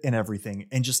 And everything.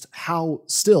 And just how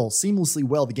still seamlessly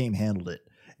well the game handled it.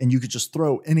 And you could just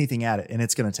throw anything at it and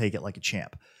it's going to take it like a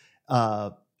champ.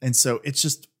 And so it's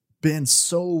just been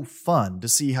so fun to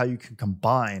see how you can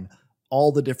combine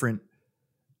all the different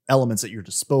elements at your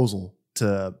disposal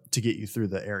to get you through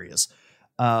the areas.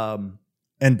 And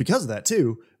because of that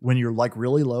too, when you're like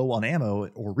really low on ammo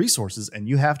or resources and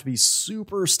you have to be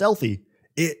super stealthy,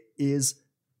 it is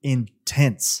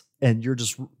intense, and you're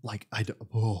just like,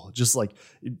 just like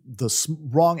the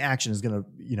wrong action is going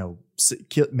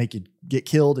to, make you get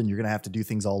killed, and you're going to have to do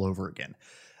things all over again.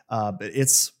 But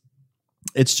it's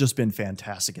just been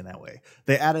fantastic in that way.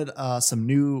 They added some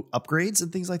new upgrades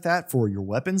and things like that for your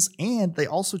weapons, and they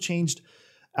also changed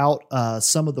out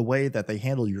some of the way that they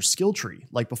handle your skill tree.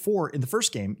 Like before, in the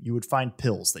first game, you would find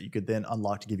pills that you could then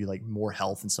unlock to give you like more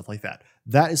health and stuff like that.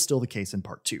 That is still the case in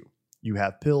part 2. You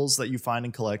have pills that you find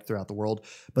and collect throughout the world.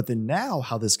 But then now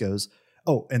how this goes,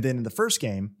 and then in the first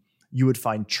game, you would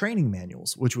find training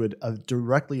manuals, which would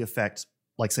directly affect,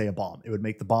 like say, a bomb. It would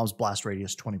make the bomb's blast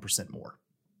radius 20% more.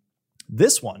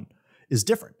 This one is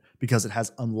different because it has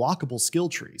unlockable skill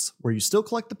trees where you still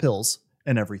collect the pills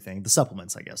and everything, the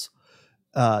supplements, I guess.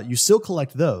 You still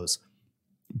collect those,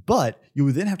 but you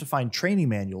would then have to find training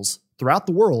manuals throughout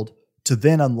the world to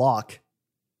then unlock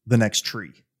the next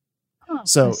tree.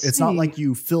 So it's not like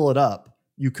you fill it up.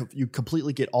 You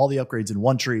completely get all the upgrades in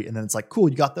one tree, and then it's like, cool,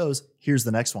 you got those. Here's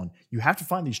the next one. You have to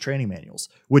find these training manuals,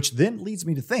 which then leads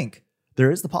me to think there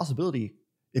is the possibility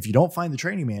if you don't find the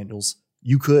training manuals,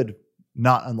 you could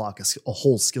not unlock a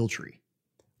whole skill tree.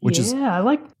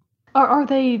 Are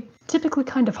they typically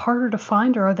kind of harder to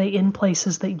find, or are they in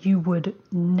places that you would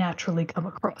naturally come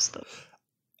across them?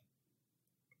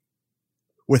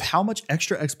 With how much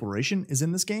extra exploration is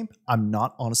in this game, I'm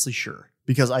not honestly sure.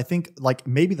 because I think like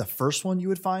maybe the first one you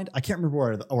would find, I can't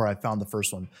remember where I found the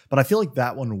first one, but I feel like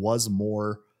that one was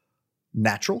more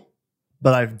natural.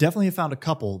 But I've definitely found a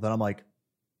couple that I'm like,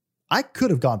 I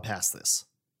could have gone past this.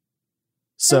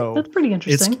 So that's pretty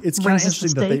interesting. It's kind of Raises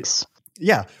interesting the that stakes.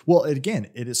 yeah. Well, it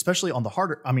especially on the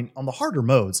harder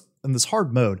modes, in this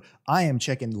hard mode, I am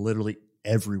checking literally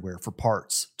everywhere for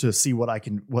parts to see what I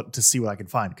can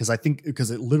find.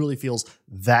 Because it literally feels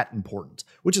that important,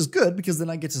 which is good because then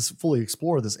I get to fully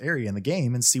explore this area in the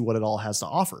game and see what it all has to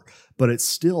offer. But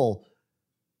it's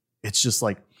just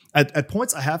like at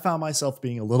points I have found myself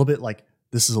being a little bit like,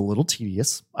 this is a little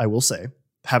tedious, I will say,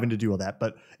 having to do all that.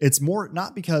 But it's more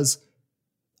not because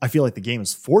I feel like the game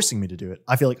is forcing me to do it.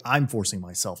 I feel like I'm forcing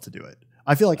myself to do it.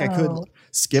 I feel like I could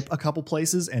skip a couple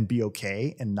places and be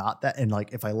okay and not that. And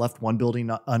like if I left one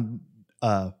building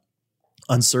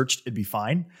unsearched, it'd be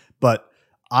fine. But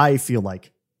I feel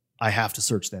like I have to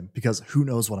search them because who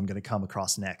knows what I'm going to come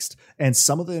across next. And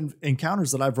some of the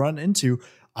encounters that I've run into,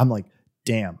 I'm like,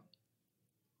 damn,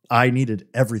 I needed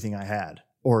everything I had.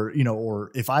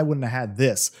 Or if I wouldn't have had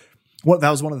this.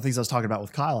 That was one of the things I was talking about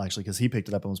with Kyle, actually, because he picked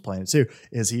it up and was playing it too,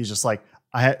 is he's just like,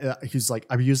 I had to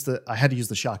use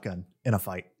the shotgun in a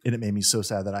fight, and it made me so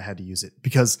sad that I had to use it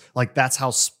because like that's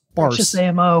how sparse Just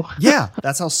ammo. Yeah,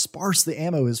 that's how sparse the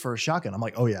ammo is for a shotgun. I'm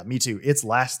like, oh yeah, me too. It's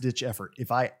last ditch effort.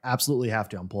 If I absolutely have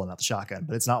to, I'm pulling out the shotgun,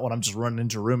 but it's not when I'm just running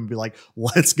into a room and be like,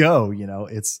 let's go.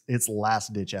 It's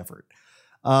last ditch effort.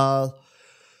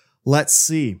 Let's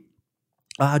see.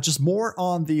 Just more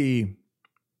on the.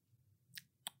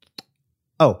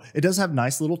 Oh, it does have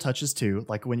nice little touches too.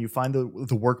 Like when you find the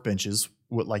workbenches,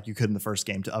 like you could in the first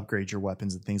game to upgrade your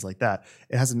weapons and things like that.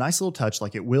 It has a nice little touch.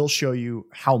 Like it will show you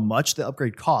how much the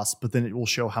upgrade costs, but then it will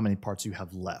show how many parts you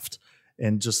have left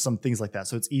and just some things like that.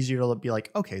 So it's easier to be like,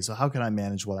 okay, so how can I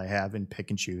manage what I have and pick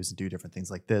and choose and do different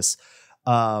things like this?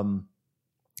 The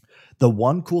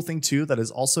one cool thing too, that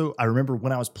is also, I remember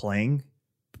when I was playing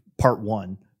part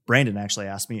 1, Brandon actually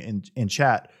asked me in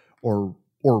chat or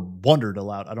wondered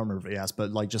aloud. I don't remember if he asked,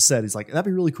 but like just said, he's like, that'd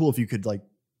be really cool if you could like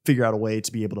figure out a way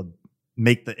to be able to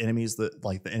make the enemies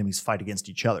fight against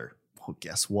each other. Well,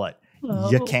 guess what?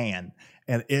 You can.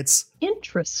 And it's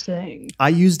interesting. I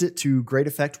used it to great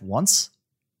effect once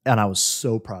and I was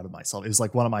so proud of myself. It was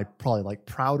like one of my probably like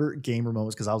prouder gamer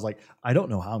moments because I was like, I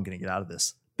don't know how I'm going to get out of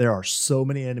this. There are so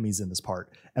many enemies in this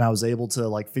part and I was able to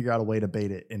like figure out a way to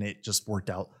bait it and it just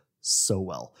worked out so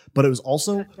well. But it was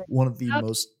also one of the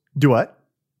most do what?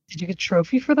 Did you get a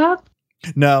trophy for that?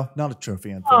 No, not a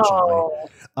trophy, unfortunately.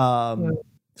 I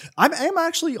am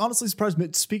actually honestly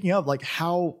surprised, speaking of like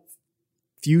how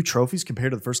few trophies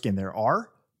compared to the first game there are,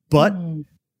 but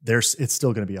it's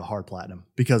still going to be a hard platinum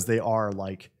because they are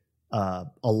like a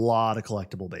lot of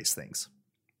collectible based things,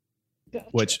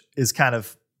 which is kind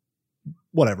of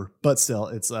whatever, but still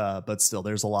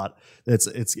there's a lot.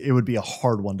 It would be a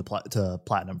hard one to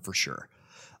platinum for sure.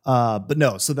 But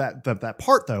no, so that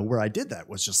part though, where I did that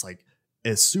was just like,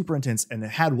 it's super intense and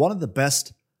it had some of the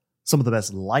best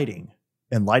lighting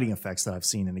and lighting effects that I've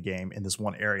seen in a game in this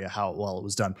one area, how well it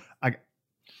was done. I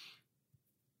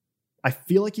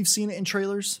feel like you've seen it in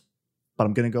trailers, but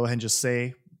I'm going to go ahead and just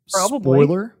say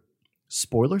spoiler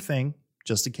thing,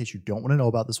 just in case you don't want to know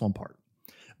about this one part,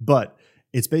 but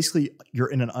it's basically you're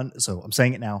in so I'm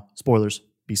saying it now, spoilers,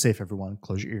 be safe, everyone.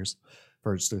 Close your ears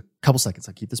for just a couple seconds.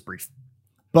 I'll keep this brief.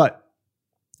 But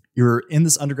you're in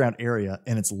this underground area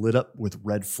and it's lit up with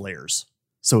red flares.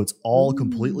 So it's all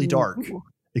completely dark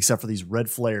except for these red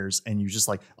flares. And you just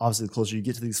like, obviously the closer you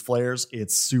get to these flares,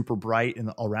 it's super bright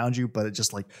and around you, but it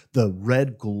just like the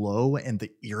red glow and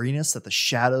the eeriness that the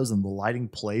shadows and the lighting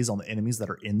plays on the enemies that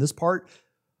are in this part.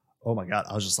 Oh my God.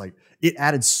 I was just like, it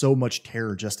added so much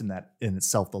terror just in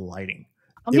itself, the lighting.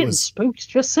 I'm getting spooked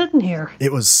just sitting here.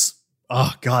 It was,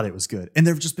 oh God, it was good. And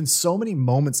there have just been so many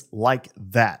moments like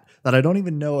that I don't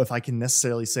even know if I can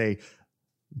necessarily say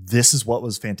this is what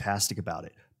was fantastic about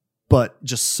it, but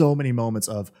just so many moments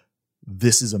of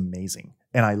this is amazing.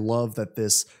 And I love that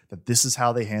this is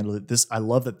how they handle it. I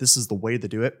love that this is the way to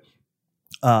do it.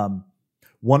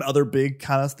 One other big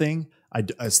kind of thing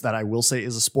that I will say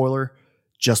is a spoiler,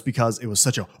 just because it was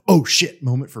such a, oh shit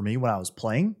moment for me when I was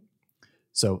playing.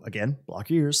 So again,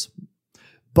 block your ears,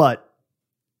 but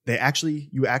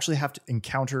you actually have to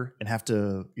encounter and have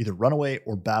to either run away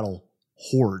or battle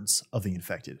hordes of the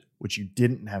infected, which you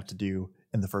didn't have to do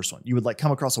in the first one. You would like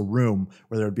come across a room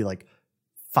where there would be like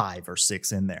 5 or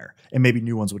 6 in there and maybe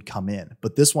new ones would come in.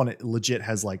 But this one, it legit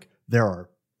has like, there are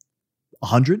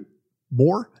 100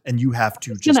 more and you have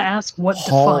to just ask what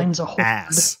defines a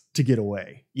horde. to get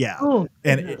away. Yeah. Oh,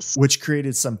 Which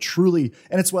created some truly,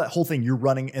 and it's what whole thing you're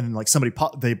running and like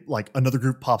another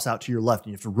group pops out to your left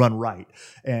and you have to run right.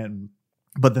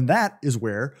 But then that is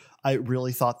where I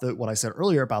really thought that what I said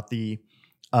earlier about the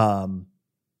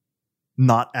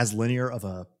not as linear of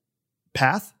a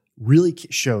path really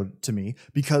showed to me,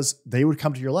 because they would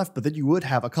come to your left, but then you would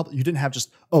have you didn't have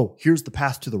just, oh, here's the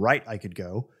path to the right I could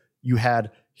go. You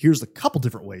had, here's a couple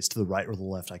different ways to the right or the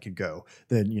left I could go.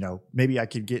 Then, maybe I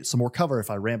could get some more cover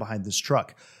if I ran behind this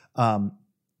truck.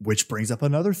 Which brings up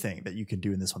another thing that you can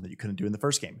do in this one that you couldn't do in the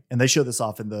first game. And they show this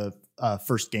off in the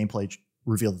first gameplay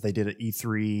reveal that they did at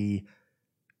E3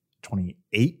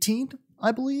 2018,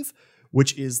 I believe,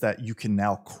 which is that you can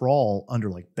now crawl under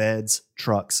like beds,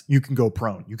 trucks. You can go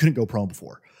prone. You couldn't go prone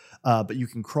before. But you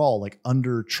can crawl like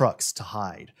under trucks to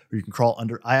hide, or you can crawl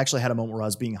under. I actually had a moment where I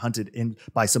was being hunted in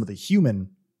by some of the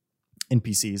human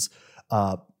NPCs,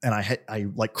 and I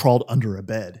like crawled under a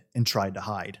bed and tried to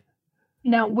hide.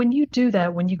 Now, when you do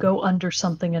that, when you go under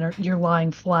something and you're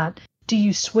lying flat, do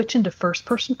you switch into first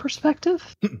person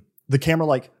perspective? The camera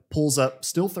like pulls up,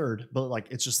 still third, but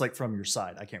like it's just like from your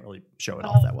side. I can't really show it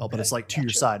off that well, but it's like to your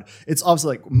side. It's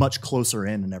obviously like much closer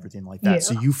in and everything like that. Yeah.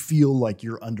 So you feel like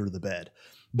you're under the bed.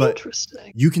 But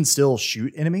interesting. You can still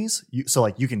shoot enemies. So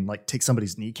like you can like take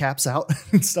somebody's kneecaps out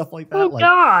and stuff like that. Oh like,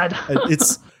 God.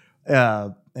 It's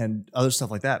and other stuff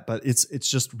like that. But it's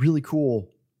just really cool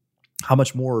how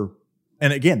much more.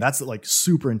 And again, that's like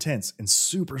super intense and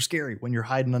super scary when you're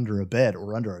hiding under a bed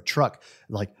or under a truck.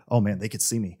 Like, oh man, they could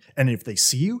see me. And if they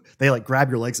see you, they like grab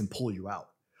your legs and pull you out.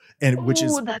 And which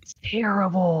is, that's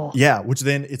terrible. Yeah. Which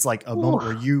then it's like a moment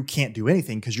where you can't do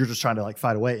anything because you're just trying to like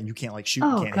fight away and you can't like shoot,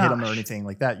 you can't hit them or anything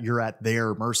like that. You're at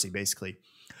their mercy basically.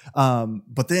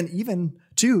 But then even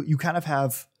too, you kind of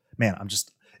have, man,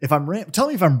 tell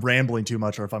me if I'm rambling too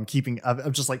much or if I'm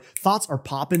just like thoughts are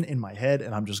popping in my head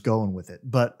and I'm just going with it.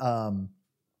 But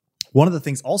one of the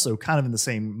things also kind of in the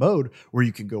same mode where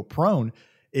you can go prone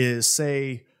is,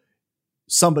 say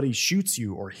somebody shoots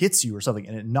you or hits you or something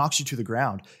and it knocks you to the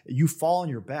ground. You fall on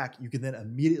your back. You can then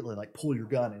immediately like pull your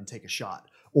gun and take a shot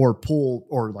or pull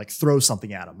or like throw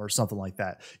something at them or something like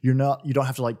that. You don't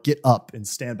have to like get up and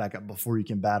stand back up before you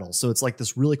can battle. So it's like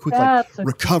this really quick like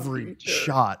recovery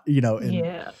shot,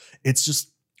 and it's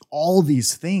just all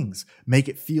these things make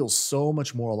it feel so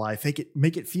much more alive.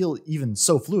 Make it feel even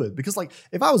so fluid, because like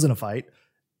if I was in a fight,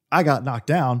 I got knocked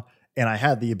down and I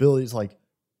had the ability to like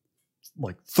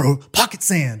throw pocket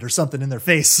sand or something in their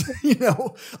face,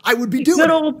 I would be doing good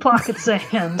old pocket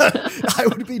sand. I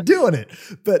would be doing it.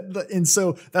 And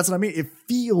so that's what I mean. It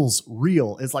feels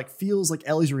real. Feels like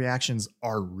Ellie's reactions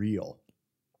are real.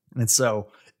 And so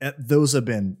those have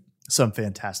been some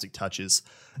fantastic touches.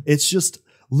 It's just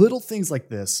little things like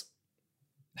this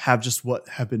have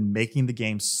been making the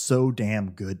game so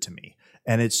damn good to me.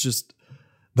 And it's just,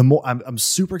 the more I'm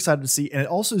super excited to see. And it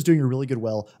also is doing a really good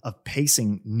well of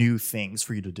pacing new things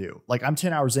for you to do. Like I'm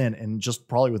 10 hours in and just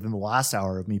probably within the last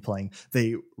hour of me playing,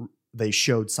 they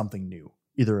showed something new,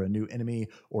 either a new enemy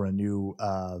or a new,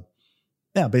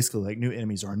 basically like new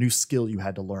enemies or a new skill you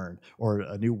had to learn or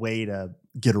a new way to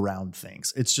get around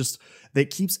things. It's just, they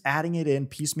keeps adding it in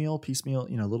piecemeal,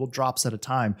 little drops at a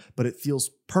time, but it feels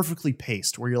perfectly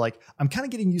paced where you're like, I'm kind of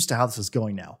getting used to how this is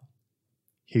going now.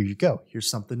 Here you go. Here's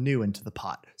something new into the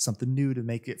pot, something new to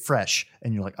make it fresh.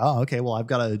 And you're like, oh, okay, well, I've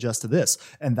got to adjust to this.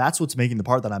 And that's what's making the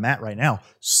part that I'm at right now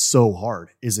so hard,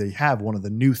 is they have one of the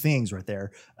new things right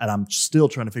there. And I'm still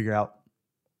trying to figure out,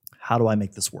 how do I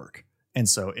make this work? And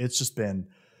so it's just been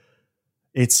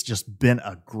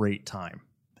a great time.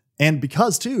 And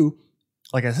because too,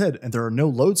 like I said, and there are no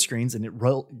load screens and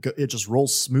it just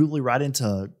rolls smoothly right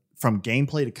into from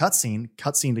gameplay to cutscene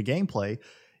to gameplay.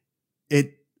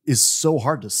 It is so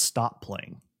hard to stop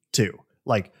playing too.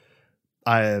 Like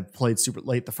I played super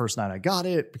late the first night I got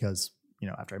it because,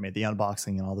 after I made the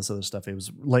unboxing and all this other stuff, it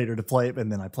was later to play it.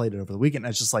 And then I played it over the weekend.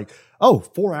 And it's just like,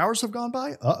 4 hours have gone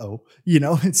by.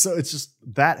 And so it's just,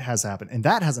 that has happened. And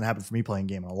that hasn't happened for me playing a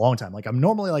game in a long time. Like I'm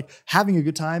normally like having a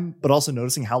good time, but also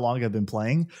noticing how long I've been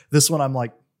playing. This one, I'm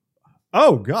like,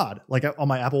 oh God, like on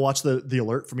my Apple Watch, the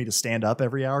alert for me to stand up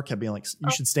every hour kept being like,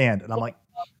 you should stand. And I'm like,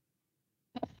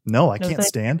 no, I can't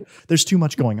stand. There's too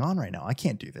much going on right now. I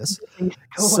can't do this.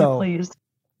 Go away, please.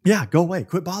 Yeah, go away.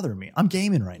 Quit bothering me. I'm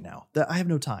gaming right now. I have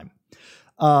no time.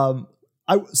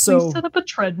 Please set up a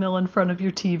treadmill in front of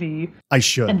your TV. I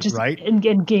should, and just, right? And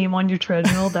game on your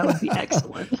treadmill. That would be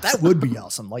excellent. That would be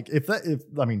awesome. Like figure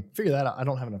that out. I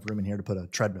don't have enough room in here to put a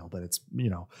treadmill, but it's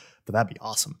but that'd be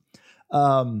awesome.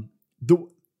 The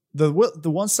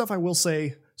one stuff I will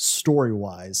say story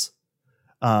wise,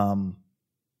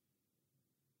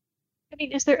 I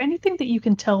mean, is there anything that you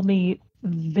can tell me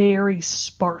very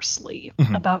sparsely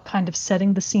Mhm. about kind of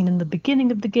setting the scene in the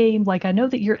beginning of the game? Like, I know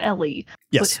that you're Ellie,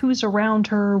 but Yes. who's around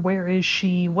her? Where is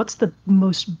she? What's the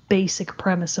most basic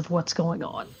premise of what's going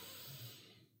on?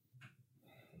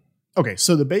 Okay,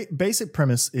 so the basic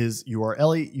premise is you are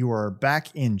Ellie. You are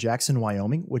back in Jackson,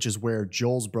 Wyoming, which is where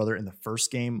Joel's brother in the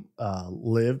first game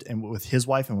lived, and with his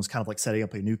wife, and was kind of like setting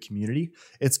up a new community.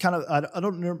 It's kind of I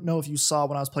don't know if you saw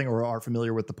when I was playing or are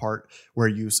familiar with the part where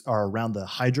you are around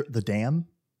the dam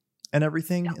and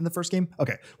everything in the first game.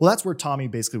 Okay, well that's where Tommy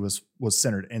basically was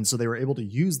centered, and so they were able to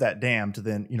use that dam to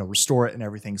then restore it and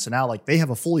everything. So now like they have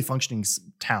a fully functioning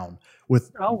town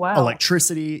with Oh, wow.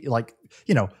 electricity, like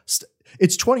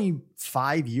it's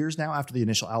 25 years now after the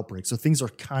initial outbreak. So things are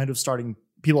kind of starting.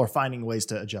 People are finding ways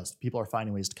to adjust. People are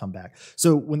finding ways to come back.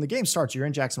 So when the game starts, you're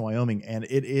in Jackson, Wyoming, and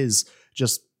it's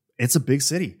a big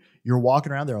city. You're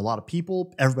walking around. There are a lot of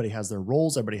people. Everybody has their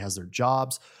roles. Everybody has their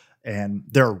jobs. And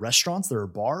there are restaurants. There are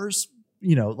bars.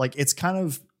 Like it's kind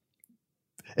of,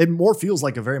 it more feels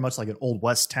like very much like an old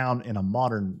West town in a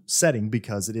modern setting,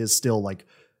 because it is still like,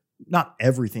 not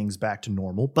everything's back to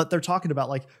normal, but they're talking about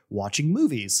like watching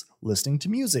movies, listening to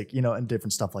music, and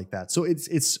different stuff like that. So it's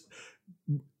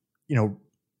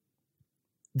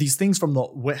these things from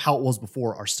how it was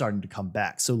before are starting to come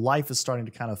back. So life is starting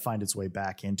to kind of find its way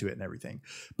back into it and everything.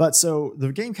 But so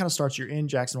the game kind of starts, you're in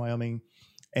Jackson, Wyoming,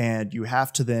 and you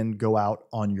have to then go out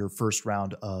on your first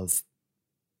round of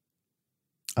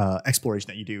exploration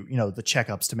that you do, the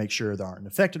checkups to make sure there aren't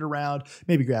infected around,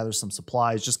 maybe gather some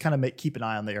supplies, just kind of keep an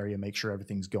eye on the area, make sure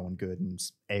everything's going good and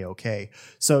a-okay.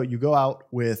 So you go out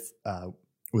with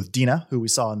Dina, who we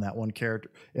saw in that one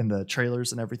character in the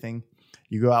trailers and everything.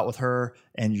 You go out with her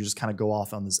and you just kind of go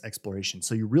off on this exploration.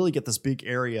 So you really get this big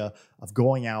area of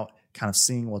going out, kind of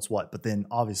seeing what's what, but then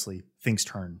obviously things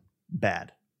turn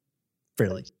bad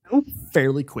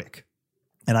fairly quick.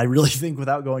 And I really think,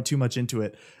 without going too much into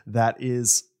it, that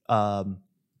is about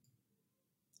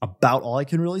all I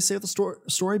can really say of the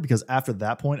story, because after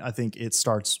that point, I think it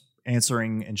starts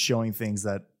answering and showing things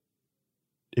that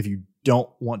if you don't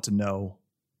want to know,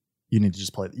 you need to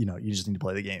just play, you just need to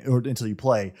play the game, or until you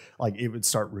play, like it would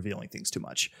start revealing things too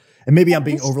much. And maybe I'm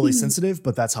being overly sensitive,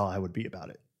 but that's how I would be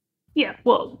about it. Yeah,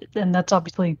 well, and that's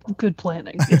obviously good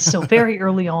planning. It's still very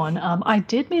early on. I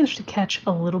did manage to catch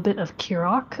a little bit of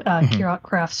Kirok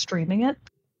Craft streaming it,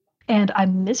 and I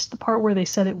missed the part where they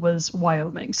said it was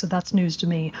Wyoming, so that's news to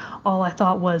me. All I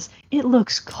thought was, it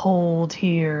looks cold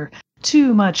here.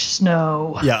 Too much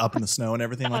snow. Yeah, up in the snow and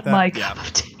everything like that. My cup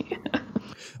of tea.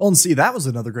 Well, and see, that was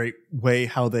another great way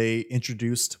how they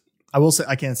introduced, I will say,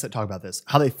 I can't talk about this,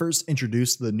 how they first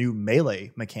introduced the new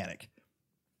melee mechanic.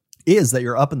 Is that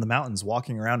you're up in the mountains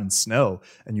walking around in snow,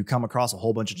 and you come across a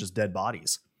whole bunch of just dead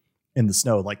bodies in the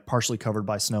snow, like partially covered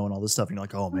by snow and all this stuff. And you're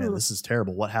like, oh man, this is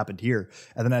terrible. What happened here?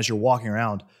 And then as you're walking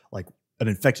around, like an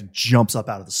infected jumps up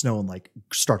out of the snow and like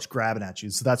starts grabbing at you.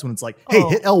 So that's when it's like, hey,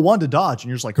 hit L1 to dodge. And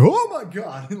you're just like, oh my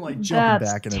God. And like jumping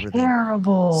back and everything.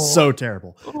 Terrible. So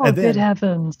terrible. Oh, and then, good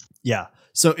heavens. Yeah.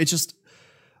 So it's just,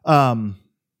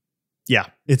 yeah,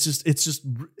 it's just,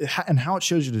 and how it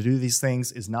shows you to do these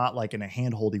things is not like in a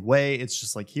hand-holdy way. It's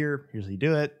just like, here's how you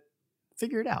do it.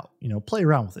 Figure it out, play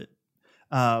around with it.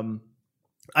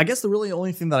 I guess the really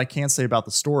only thing that I can say about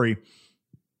the story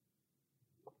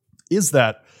is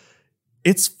that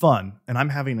it's fun, and I'm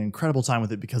having an incredible time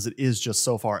with it because it is just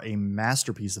so far a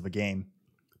masterpiece of a game.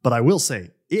 But I will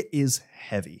say, it is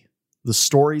heavy. The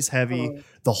story's heavy.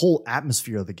 The whole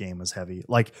atmosphere of the game is heavy.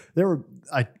 Like the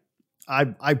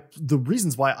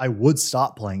reasons why I would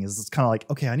stop playing is it's kind of like,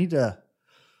 okay, I need to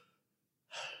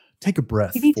take a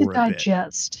breath. You need to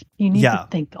digest. You need to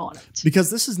think on it. Because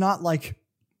this is not like,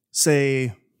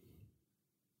 say,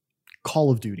 Call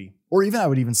of Duty, or even I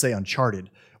would even say Uncharted,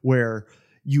 where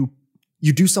you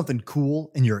do something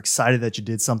cool and you're excited that you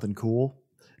did something cool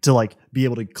to like be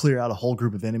able to clear out a whole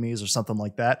group of enemies or something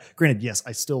like that. Granted, yes,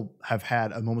 I still have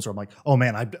had moments where I'm like, oh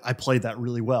man, I played that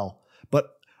really well.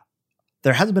 But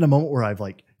there hasn't been a moment where I've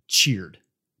like cheered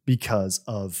because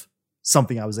of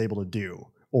something I was able to do,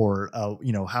 or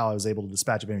how I was able to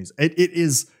dispatch of enemies.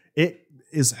 It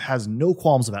has no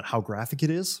qualms about how graphic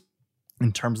it is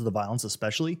in terms of the violence,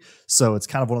 especially. So it's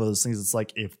kind of one of those things. It's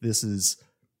like, if this is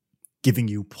giving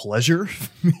you pleasure,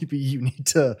 maybe you need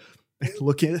to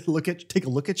take a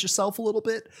look at yourself a little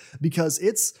bit, because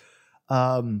it's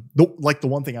the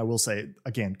one thing I will say,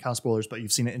 again, kind of spoilers, but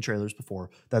you've seen it in trailers before,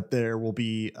 that there will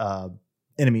be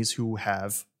enemies who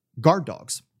have guard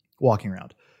dogs walking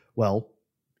around. Well,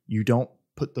 you don't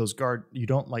tuck those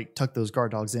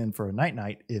guard dogs in for a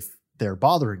night if they're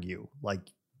bothering you. Like,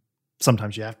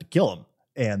 sometimes you have to kill them.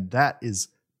 And that is,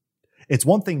 it's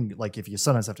one thing like if you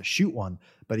sometimes have to shoot one,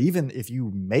 but even if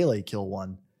you melee kill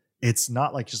one, it's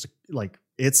not like just like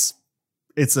it's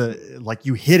a like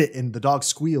you hit it and the dog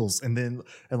squeals and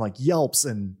like yelps,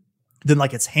 and then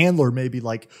like its handler maybe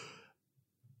like,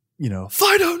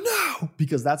 Fido, no,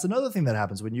 because that's another thing that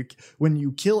happens when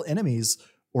you kill enemies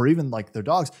or even like their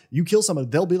dogs. You kill someone,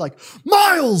 they'll be like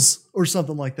Miles or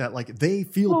something like that. Like they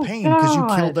feel pain because you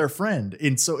killed their friend,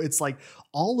 and so it's like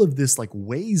all of this like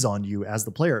weighs on you as the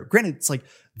player. Granted, it's like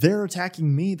they're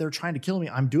attacking me, they're trying to kill me.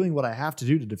 I'm doing what I have to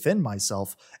do to defend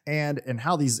myself, and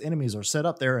how these enemies are set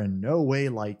up, they're in no way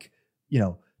like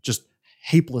just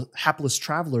hapless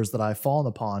travelers that I've fallen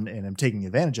upon and am taking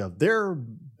advantage of. They're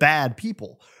bad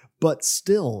people. But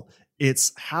still,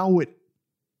 it's how it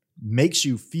makes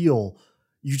you feel.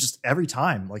 You just every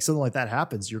time like something like that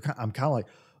happens, I'm kind of like,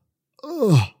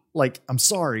 oh, like I'm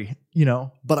sorry,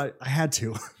 but I had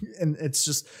to, and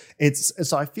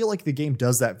so I feel like the game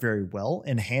does that very well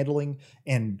in handling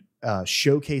and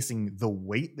showcasing the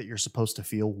weight that you're supposed to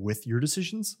feel with your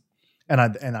decisions. And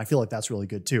I feel like that's really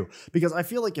good too, because I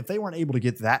feel like if they weren't able to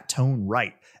get that tone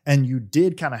right, and you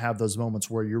did kind of have those moments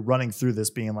where you're running through this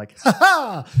being like,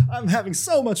 ha, I'm having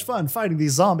so much fun fighting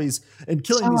these zombies and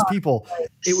killing these people,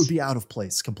 it would be out of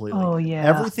place completely. Oh yeah.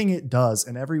 Everything it does,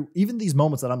 and even these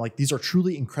moments that I'm like, these are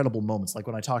truly incredible moments. Like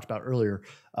when I talked about earlier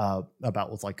about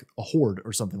with like a horde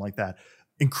or something like that,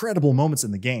 incredible moments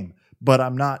in the game, but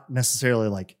I'm not necessarily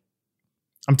like,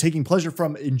 I'm taking pleasure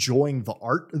from enjoying the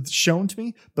art shown to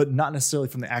me, but not necessarily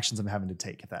from the actions I'm having to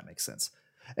take, if that makes sense.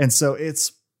 And so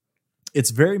it's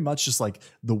very much just like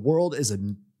the world is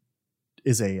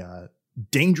a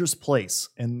dangerous place.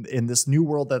 And in this new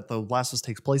world that The Last of Us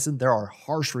takes place in, there are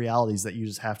harsh realities that you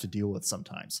just have to deal with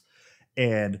sometimes.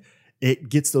 And it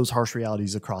gets those harsh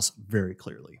realities across very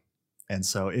clearly. And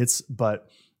so it's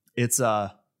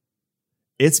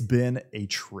been a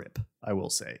trip, I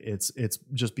will say. It's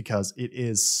just because it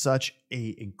is such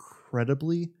a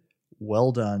incredibly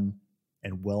well done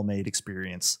and well made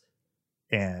experience.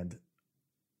 And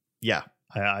yeah,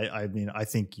 I mean, I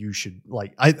think you should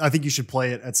I think you should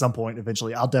play it at some point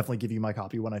eventually. I'll definitely give you my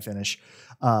copy when I finish.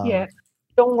 Yeah,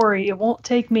 don't worry, it won't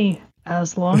take me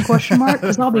as long,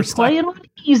 because I'll be playing on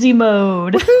easy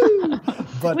mode.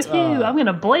 But I'm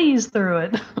gonna blaze through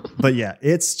it. But yeah,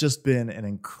 it's just been an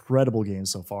incredible game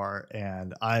so far,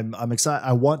 and I'm excited.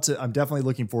 I'm definitely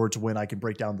looking forward to when I can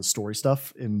break down the story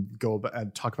stuff and go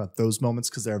and talk about those moments,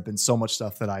 because there have been so much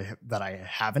stuff that I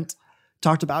haven't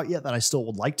talked about yet that I still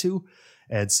would like to.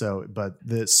 And so, but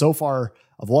so far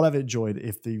of what I've enjoyed,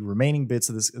 if the remaining bits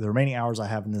of the remaining hours I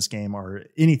have in this game are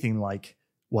anything like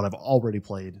what I've already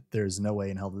played, there's no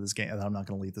way in hell that I'm not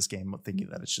going to leave this game thinking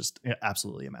that it's just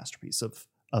absolutely a masterpiece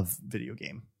of video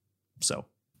game. So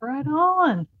right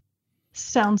on.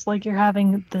 Sounds like you're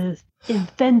having the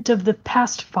event of the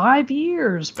past 5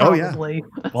 years, probably.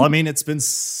 Oh, yeah. Well, I mean, it's been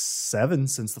 7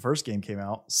 since the first game came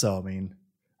out. So, I mean,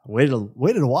 I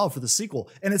waited a while for the sequel.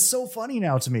 And it's so funny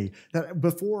now to me that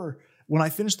before, when I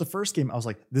finished the first game, I was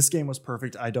like, this game was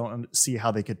perfect. I don't see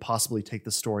how they could possibly take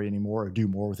the story anymore or do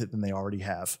more with it than they already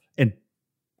have. And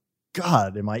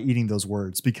God, am I eating those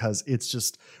words, because it's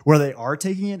just where they are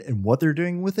taking it and what they're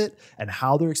doing with it and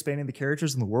how they're expanding the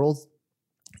characters in the world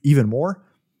even more.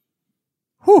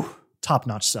 Whew,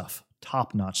 top-notch stuff.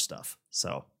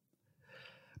 So,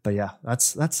 but yeah,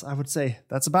 that's I would say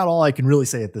that's about all I can really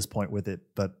say at this point with it.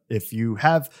 But if you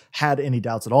have had any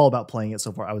doubts at all about playing it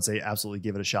so far, I would say absolutely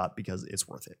give it a shot, because it's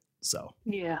worth it. So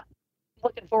yeah.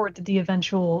 Looking forward to the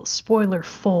eventual spoiler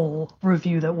full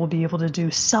review that we'll be able to do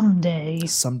someday,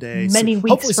 many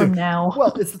weeks from now.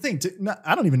 Well, it's the thing.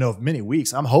 I don't even know if many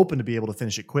weeks. I'm hoping to be able to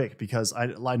finish it quick, because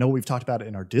I know we've talked about it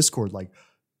in our Discord. Like,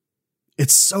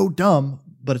 it's so dumb,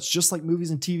 but it's just like movies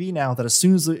and TV now, that as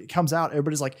soon as it comes out,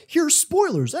 everybody's like, here's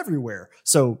spoilers everywhere.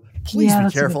 So please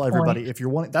be careful, everybody. If you're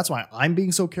wanting, that's why I'm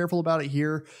being so careful about it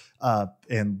here.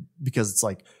 And because it's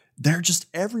like, they're just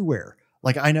everywhere.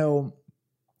 Like, I know,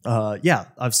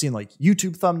 I've seen like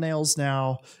YouTube thumbnails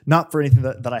now, not for anything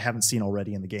that I haven't seen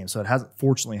already in the game. So it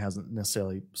hasn't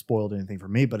necessarily spoiled anything for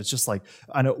me, but it's just like,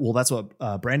 I know, well, that's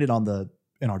what Brandon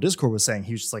in our Discord was saying.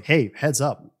 He was just like, hey, heads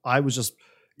up.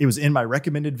 It was in my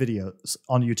recommended videos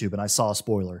on YouTube, and I saw a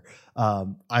spoiler.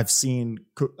 I've seen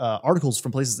articles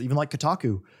from places even like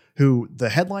Kotaku, who the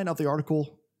headline of the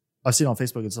article, I've seen on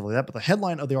Facebook and stuff like that, but the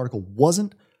headline of the article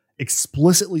wasn't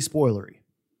explicitly spoilery.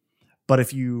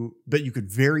 But you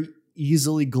could very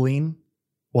easily glean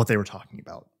what they were talking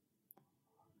about.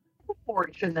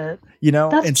 Unfortunate.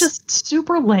 That's just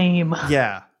super lame.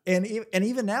 Yeah. And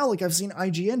even now, like, I've seen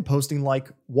IGN posting like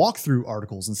walkthrough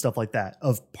articles and stuff like that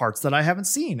of parts that I haven't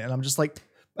seen. And I'm just like,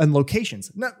 and locations,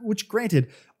 which granted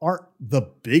aren't the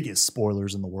biggest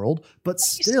spoilers in the world, but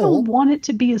You still want it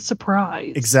to be a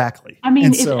surprise. Exactly. I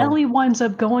mean, if Ellie winds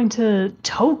up going to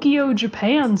Tokyo,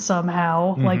 Japan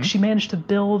somehow, like she managed to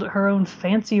build her own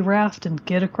fancy raft and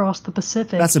get across the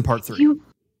Pacific. That's in part 3.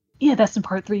 That's in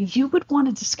part 3. You would want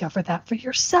to discover that for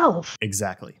yourself.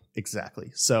 Exactly.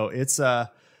 So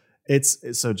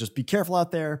so just be careful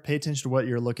out there, pay attention to what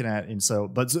you're looking at. And so,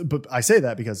 but I say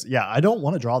that because, I don't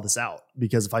want to draw this out,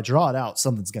 because if I draw it out,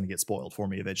 something's going to get spoiled for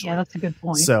me eventually. Yeah, that's a good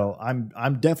point. So I'm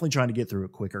definitely trying to get through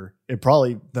it quicker,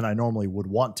 probably than I normally would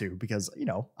want to, because,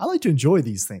 I like to enjoy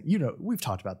these things. We've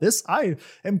talked about this. I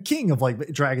am king of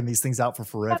like dragging these things out for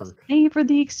forever. Pay for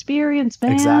the experience,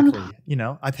 man. Exactly.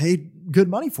 I paid good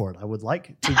money for it. I would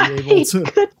like to be able to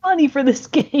good money for this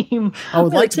game. I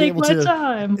would like to be able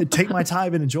to take my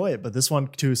time and enjoy it. But this one,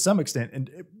 to some extent,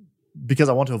 and because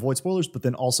I want to avoid spoilers, but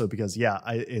then also because,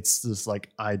 it's just like,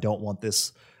 I don't want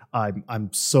this.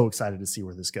 I'm so excited to see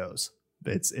where this goes.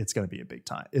 It's going to be a big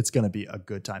time. It's going to be a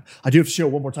good time. I do have to show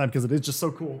it one more time because it is just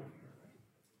so cool.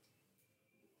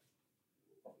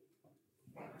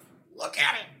 Look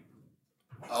at it.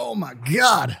 Oh my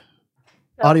God.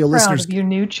 Audio listeners, of your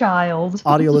new child.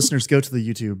 Audio listeners, go to the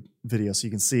YouTube video so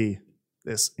you can see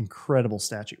this incredible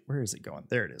statue. Where is it going?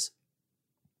 There it is.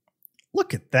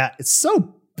 Look at that. It's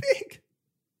so big.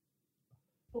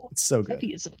 It's so good.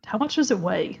 Heavy, is it? How much does it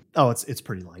weigh? Oh, it's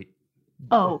pretty light.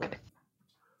 Oh, okay.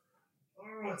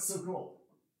 Oh, it's so cool.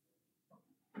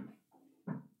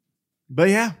 But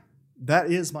yeah, that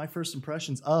is my first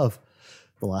impressions of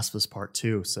The Last of Us Part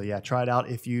 2. So yeah, try it out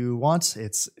if you want.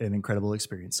 It's an incredible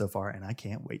experience so far, and I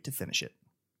can't wait to finish it.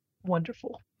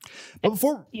 Wonderful. But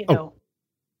before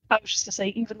I was just going to say,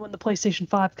 even when the PlayStation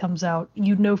 5 comes out,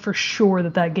 you know for sure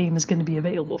that game is going to be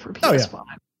available for PS5.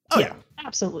 Oh, yeah.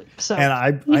 Absolutely. So,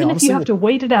 and even if you have to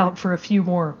wait it out for a few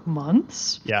more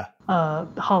months,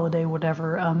 holiday,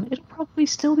 whatever, it'll probably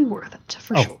still be worth it,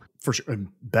 for sure. For sure. And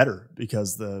better,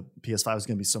 because the PS5 is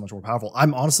going to be so much more powerful.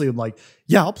 I'm honestly like,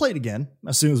 I'll play it again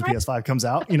as soon as the PS5 comes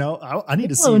out. I need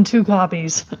to see. Own 2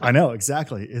 copies. I know,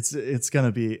 exactly. It's going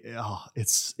to be,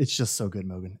 it's just so good,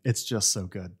 Mogan. It's just so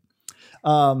good.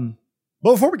 But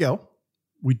before we go,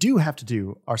 we do have to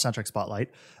do our soundtrack spotlight,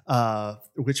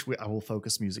 which I will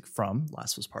focus music from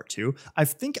Last of Us Part 2. I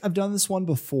think I've done this one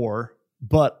before,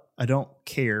 but I don't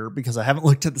care because I haven't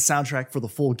looked at the soundtrack for the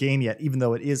full game yet, even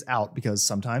though it is out, because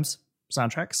sometimes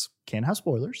soundtracks can have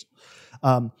spoilers,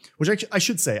 which I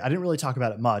should say, I didn't really talk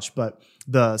about it much, but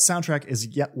the soundtrack is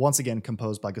yet once again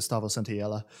composed by Gustavo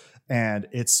Santaella, and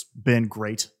it's been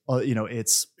great.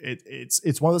 It's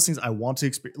one of those things I want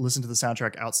to listen to the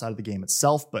soundtrack outside of the game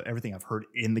itself, but everything I've heard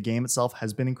in the game itself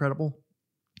has been incredible.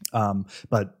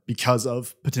 But because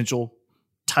of potential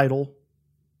title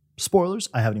spoilers,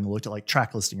 I haven't even looked at like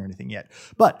track listing or anything yet.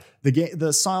 But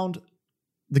the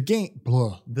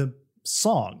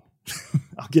song,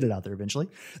 I'll get it out there eventually,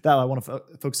 that I want to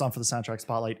focus on for the soundtrack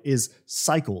spotlight is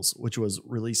Cycles, which was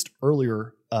released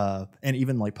earlier and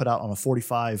even like put out on a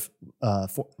 45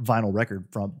 vinyl record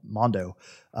from Mondo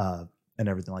and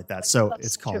everything like that. So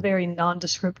it's called a very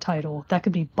nondescript title. That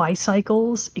could be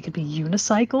bicycles. It could be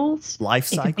unicycles. Life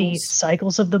cycles. It could be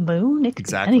cycles of the moon. It could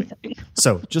be anything.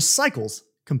 So just Cycles,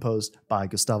 composed by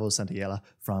Gustavo Santaella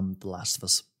from The Last of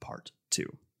Us Part 2.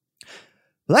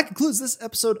 Well, that concludes this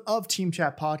episode of Team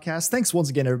Chat Podcast. Thanks once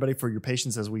again, everybody, for your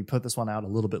patience as we put this one out a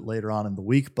little bit later on in the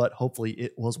week, but hopefully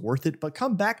it was worth it. But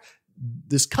come back.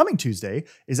 This coming Tuesday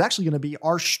is actually going to be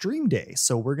our stream day.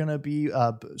 So we're going to be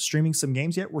streaming some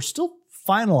games yet. We're still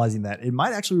finalizing that. It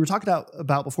might actually, we were talking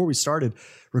about before we started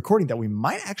recording that we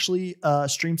might actually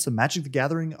stream some Magic the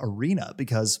Gathering Arena,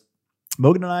 because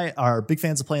Mogan and I are big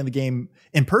fans of playing the game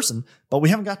in person, but we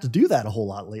haven't got to do that a whole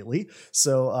lot lately.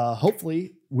 So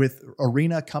hopefully with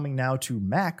Arena coming now to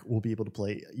Mac, we'll be able to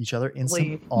play each other in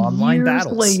some online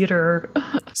battles later.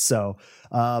 So,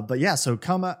 but yeah, so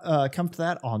come to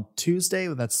that on Tuesday.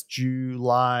 That's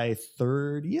July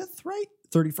 30th, right?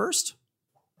 31st?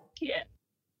 Yeah.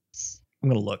 I'm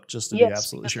going to look just to be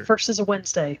absolutely sure. First is a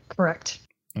Wednesday. Correct.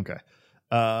 Okay.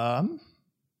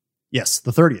 Yes,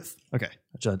 the 30th. Okay.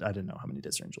 I didn't know how many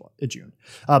days are in June.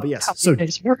 But yes. How many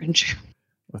days were in June?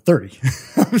 30.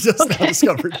 I've just now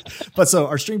discovered. But so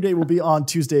our stream day will be on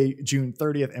Tuesday, June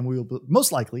 30th, and we will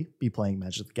most likely be playing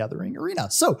Magic the Gathering Arena.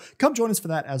 So come join us for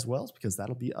that as well, because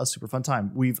that'll be a super fun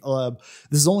time. We've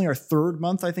this is only our 3rd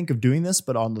month, I think, of doing this,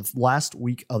 but on the last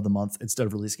week of the month, instead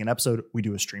of releasing an episode, we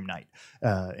do a stream night.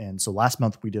 And so last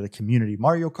month we did a community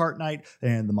Mario Kart night,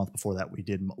 and the month before that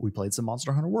we played some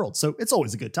Monster Hunter World. So it's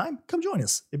always a good time. Come join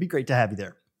us. It'd be great to have you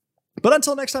there. But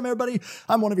until next time, everybody,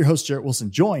 I'm one of your hosts, Jarrett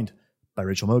Wilson, joined by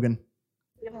Rachel Mogan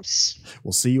Yes.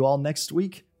 We'll see you all next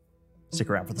week. Stick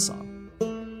around for the song.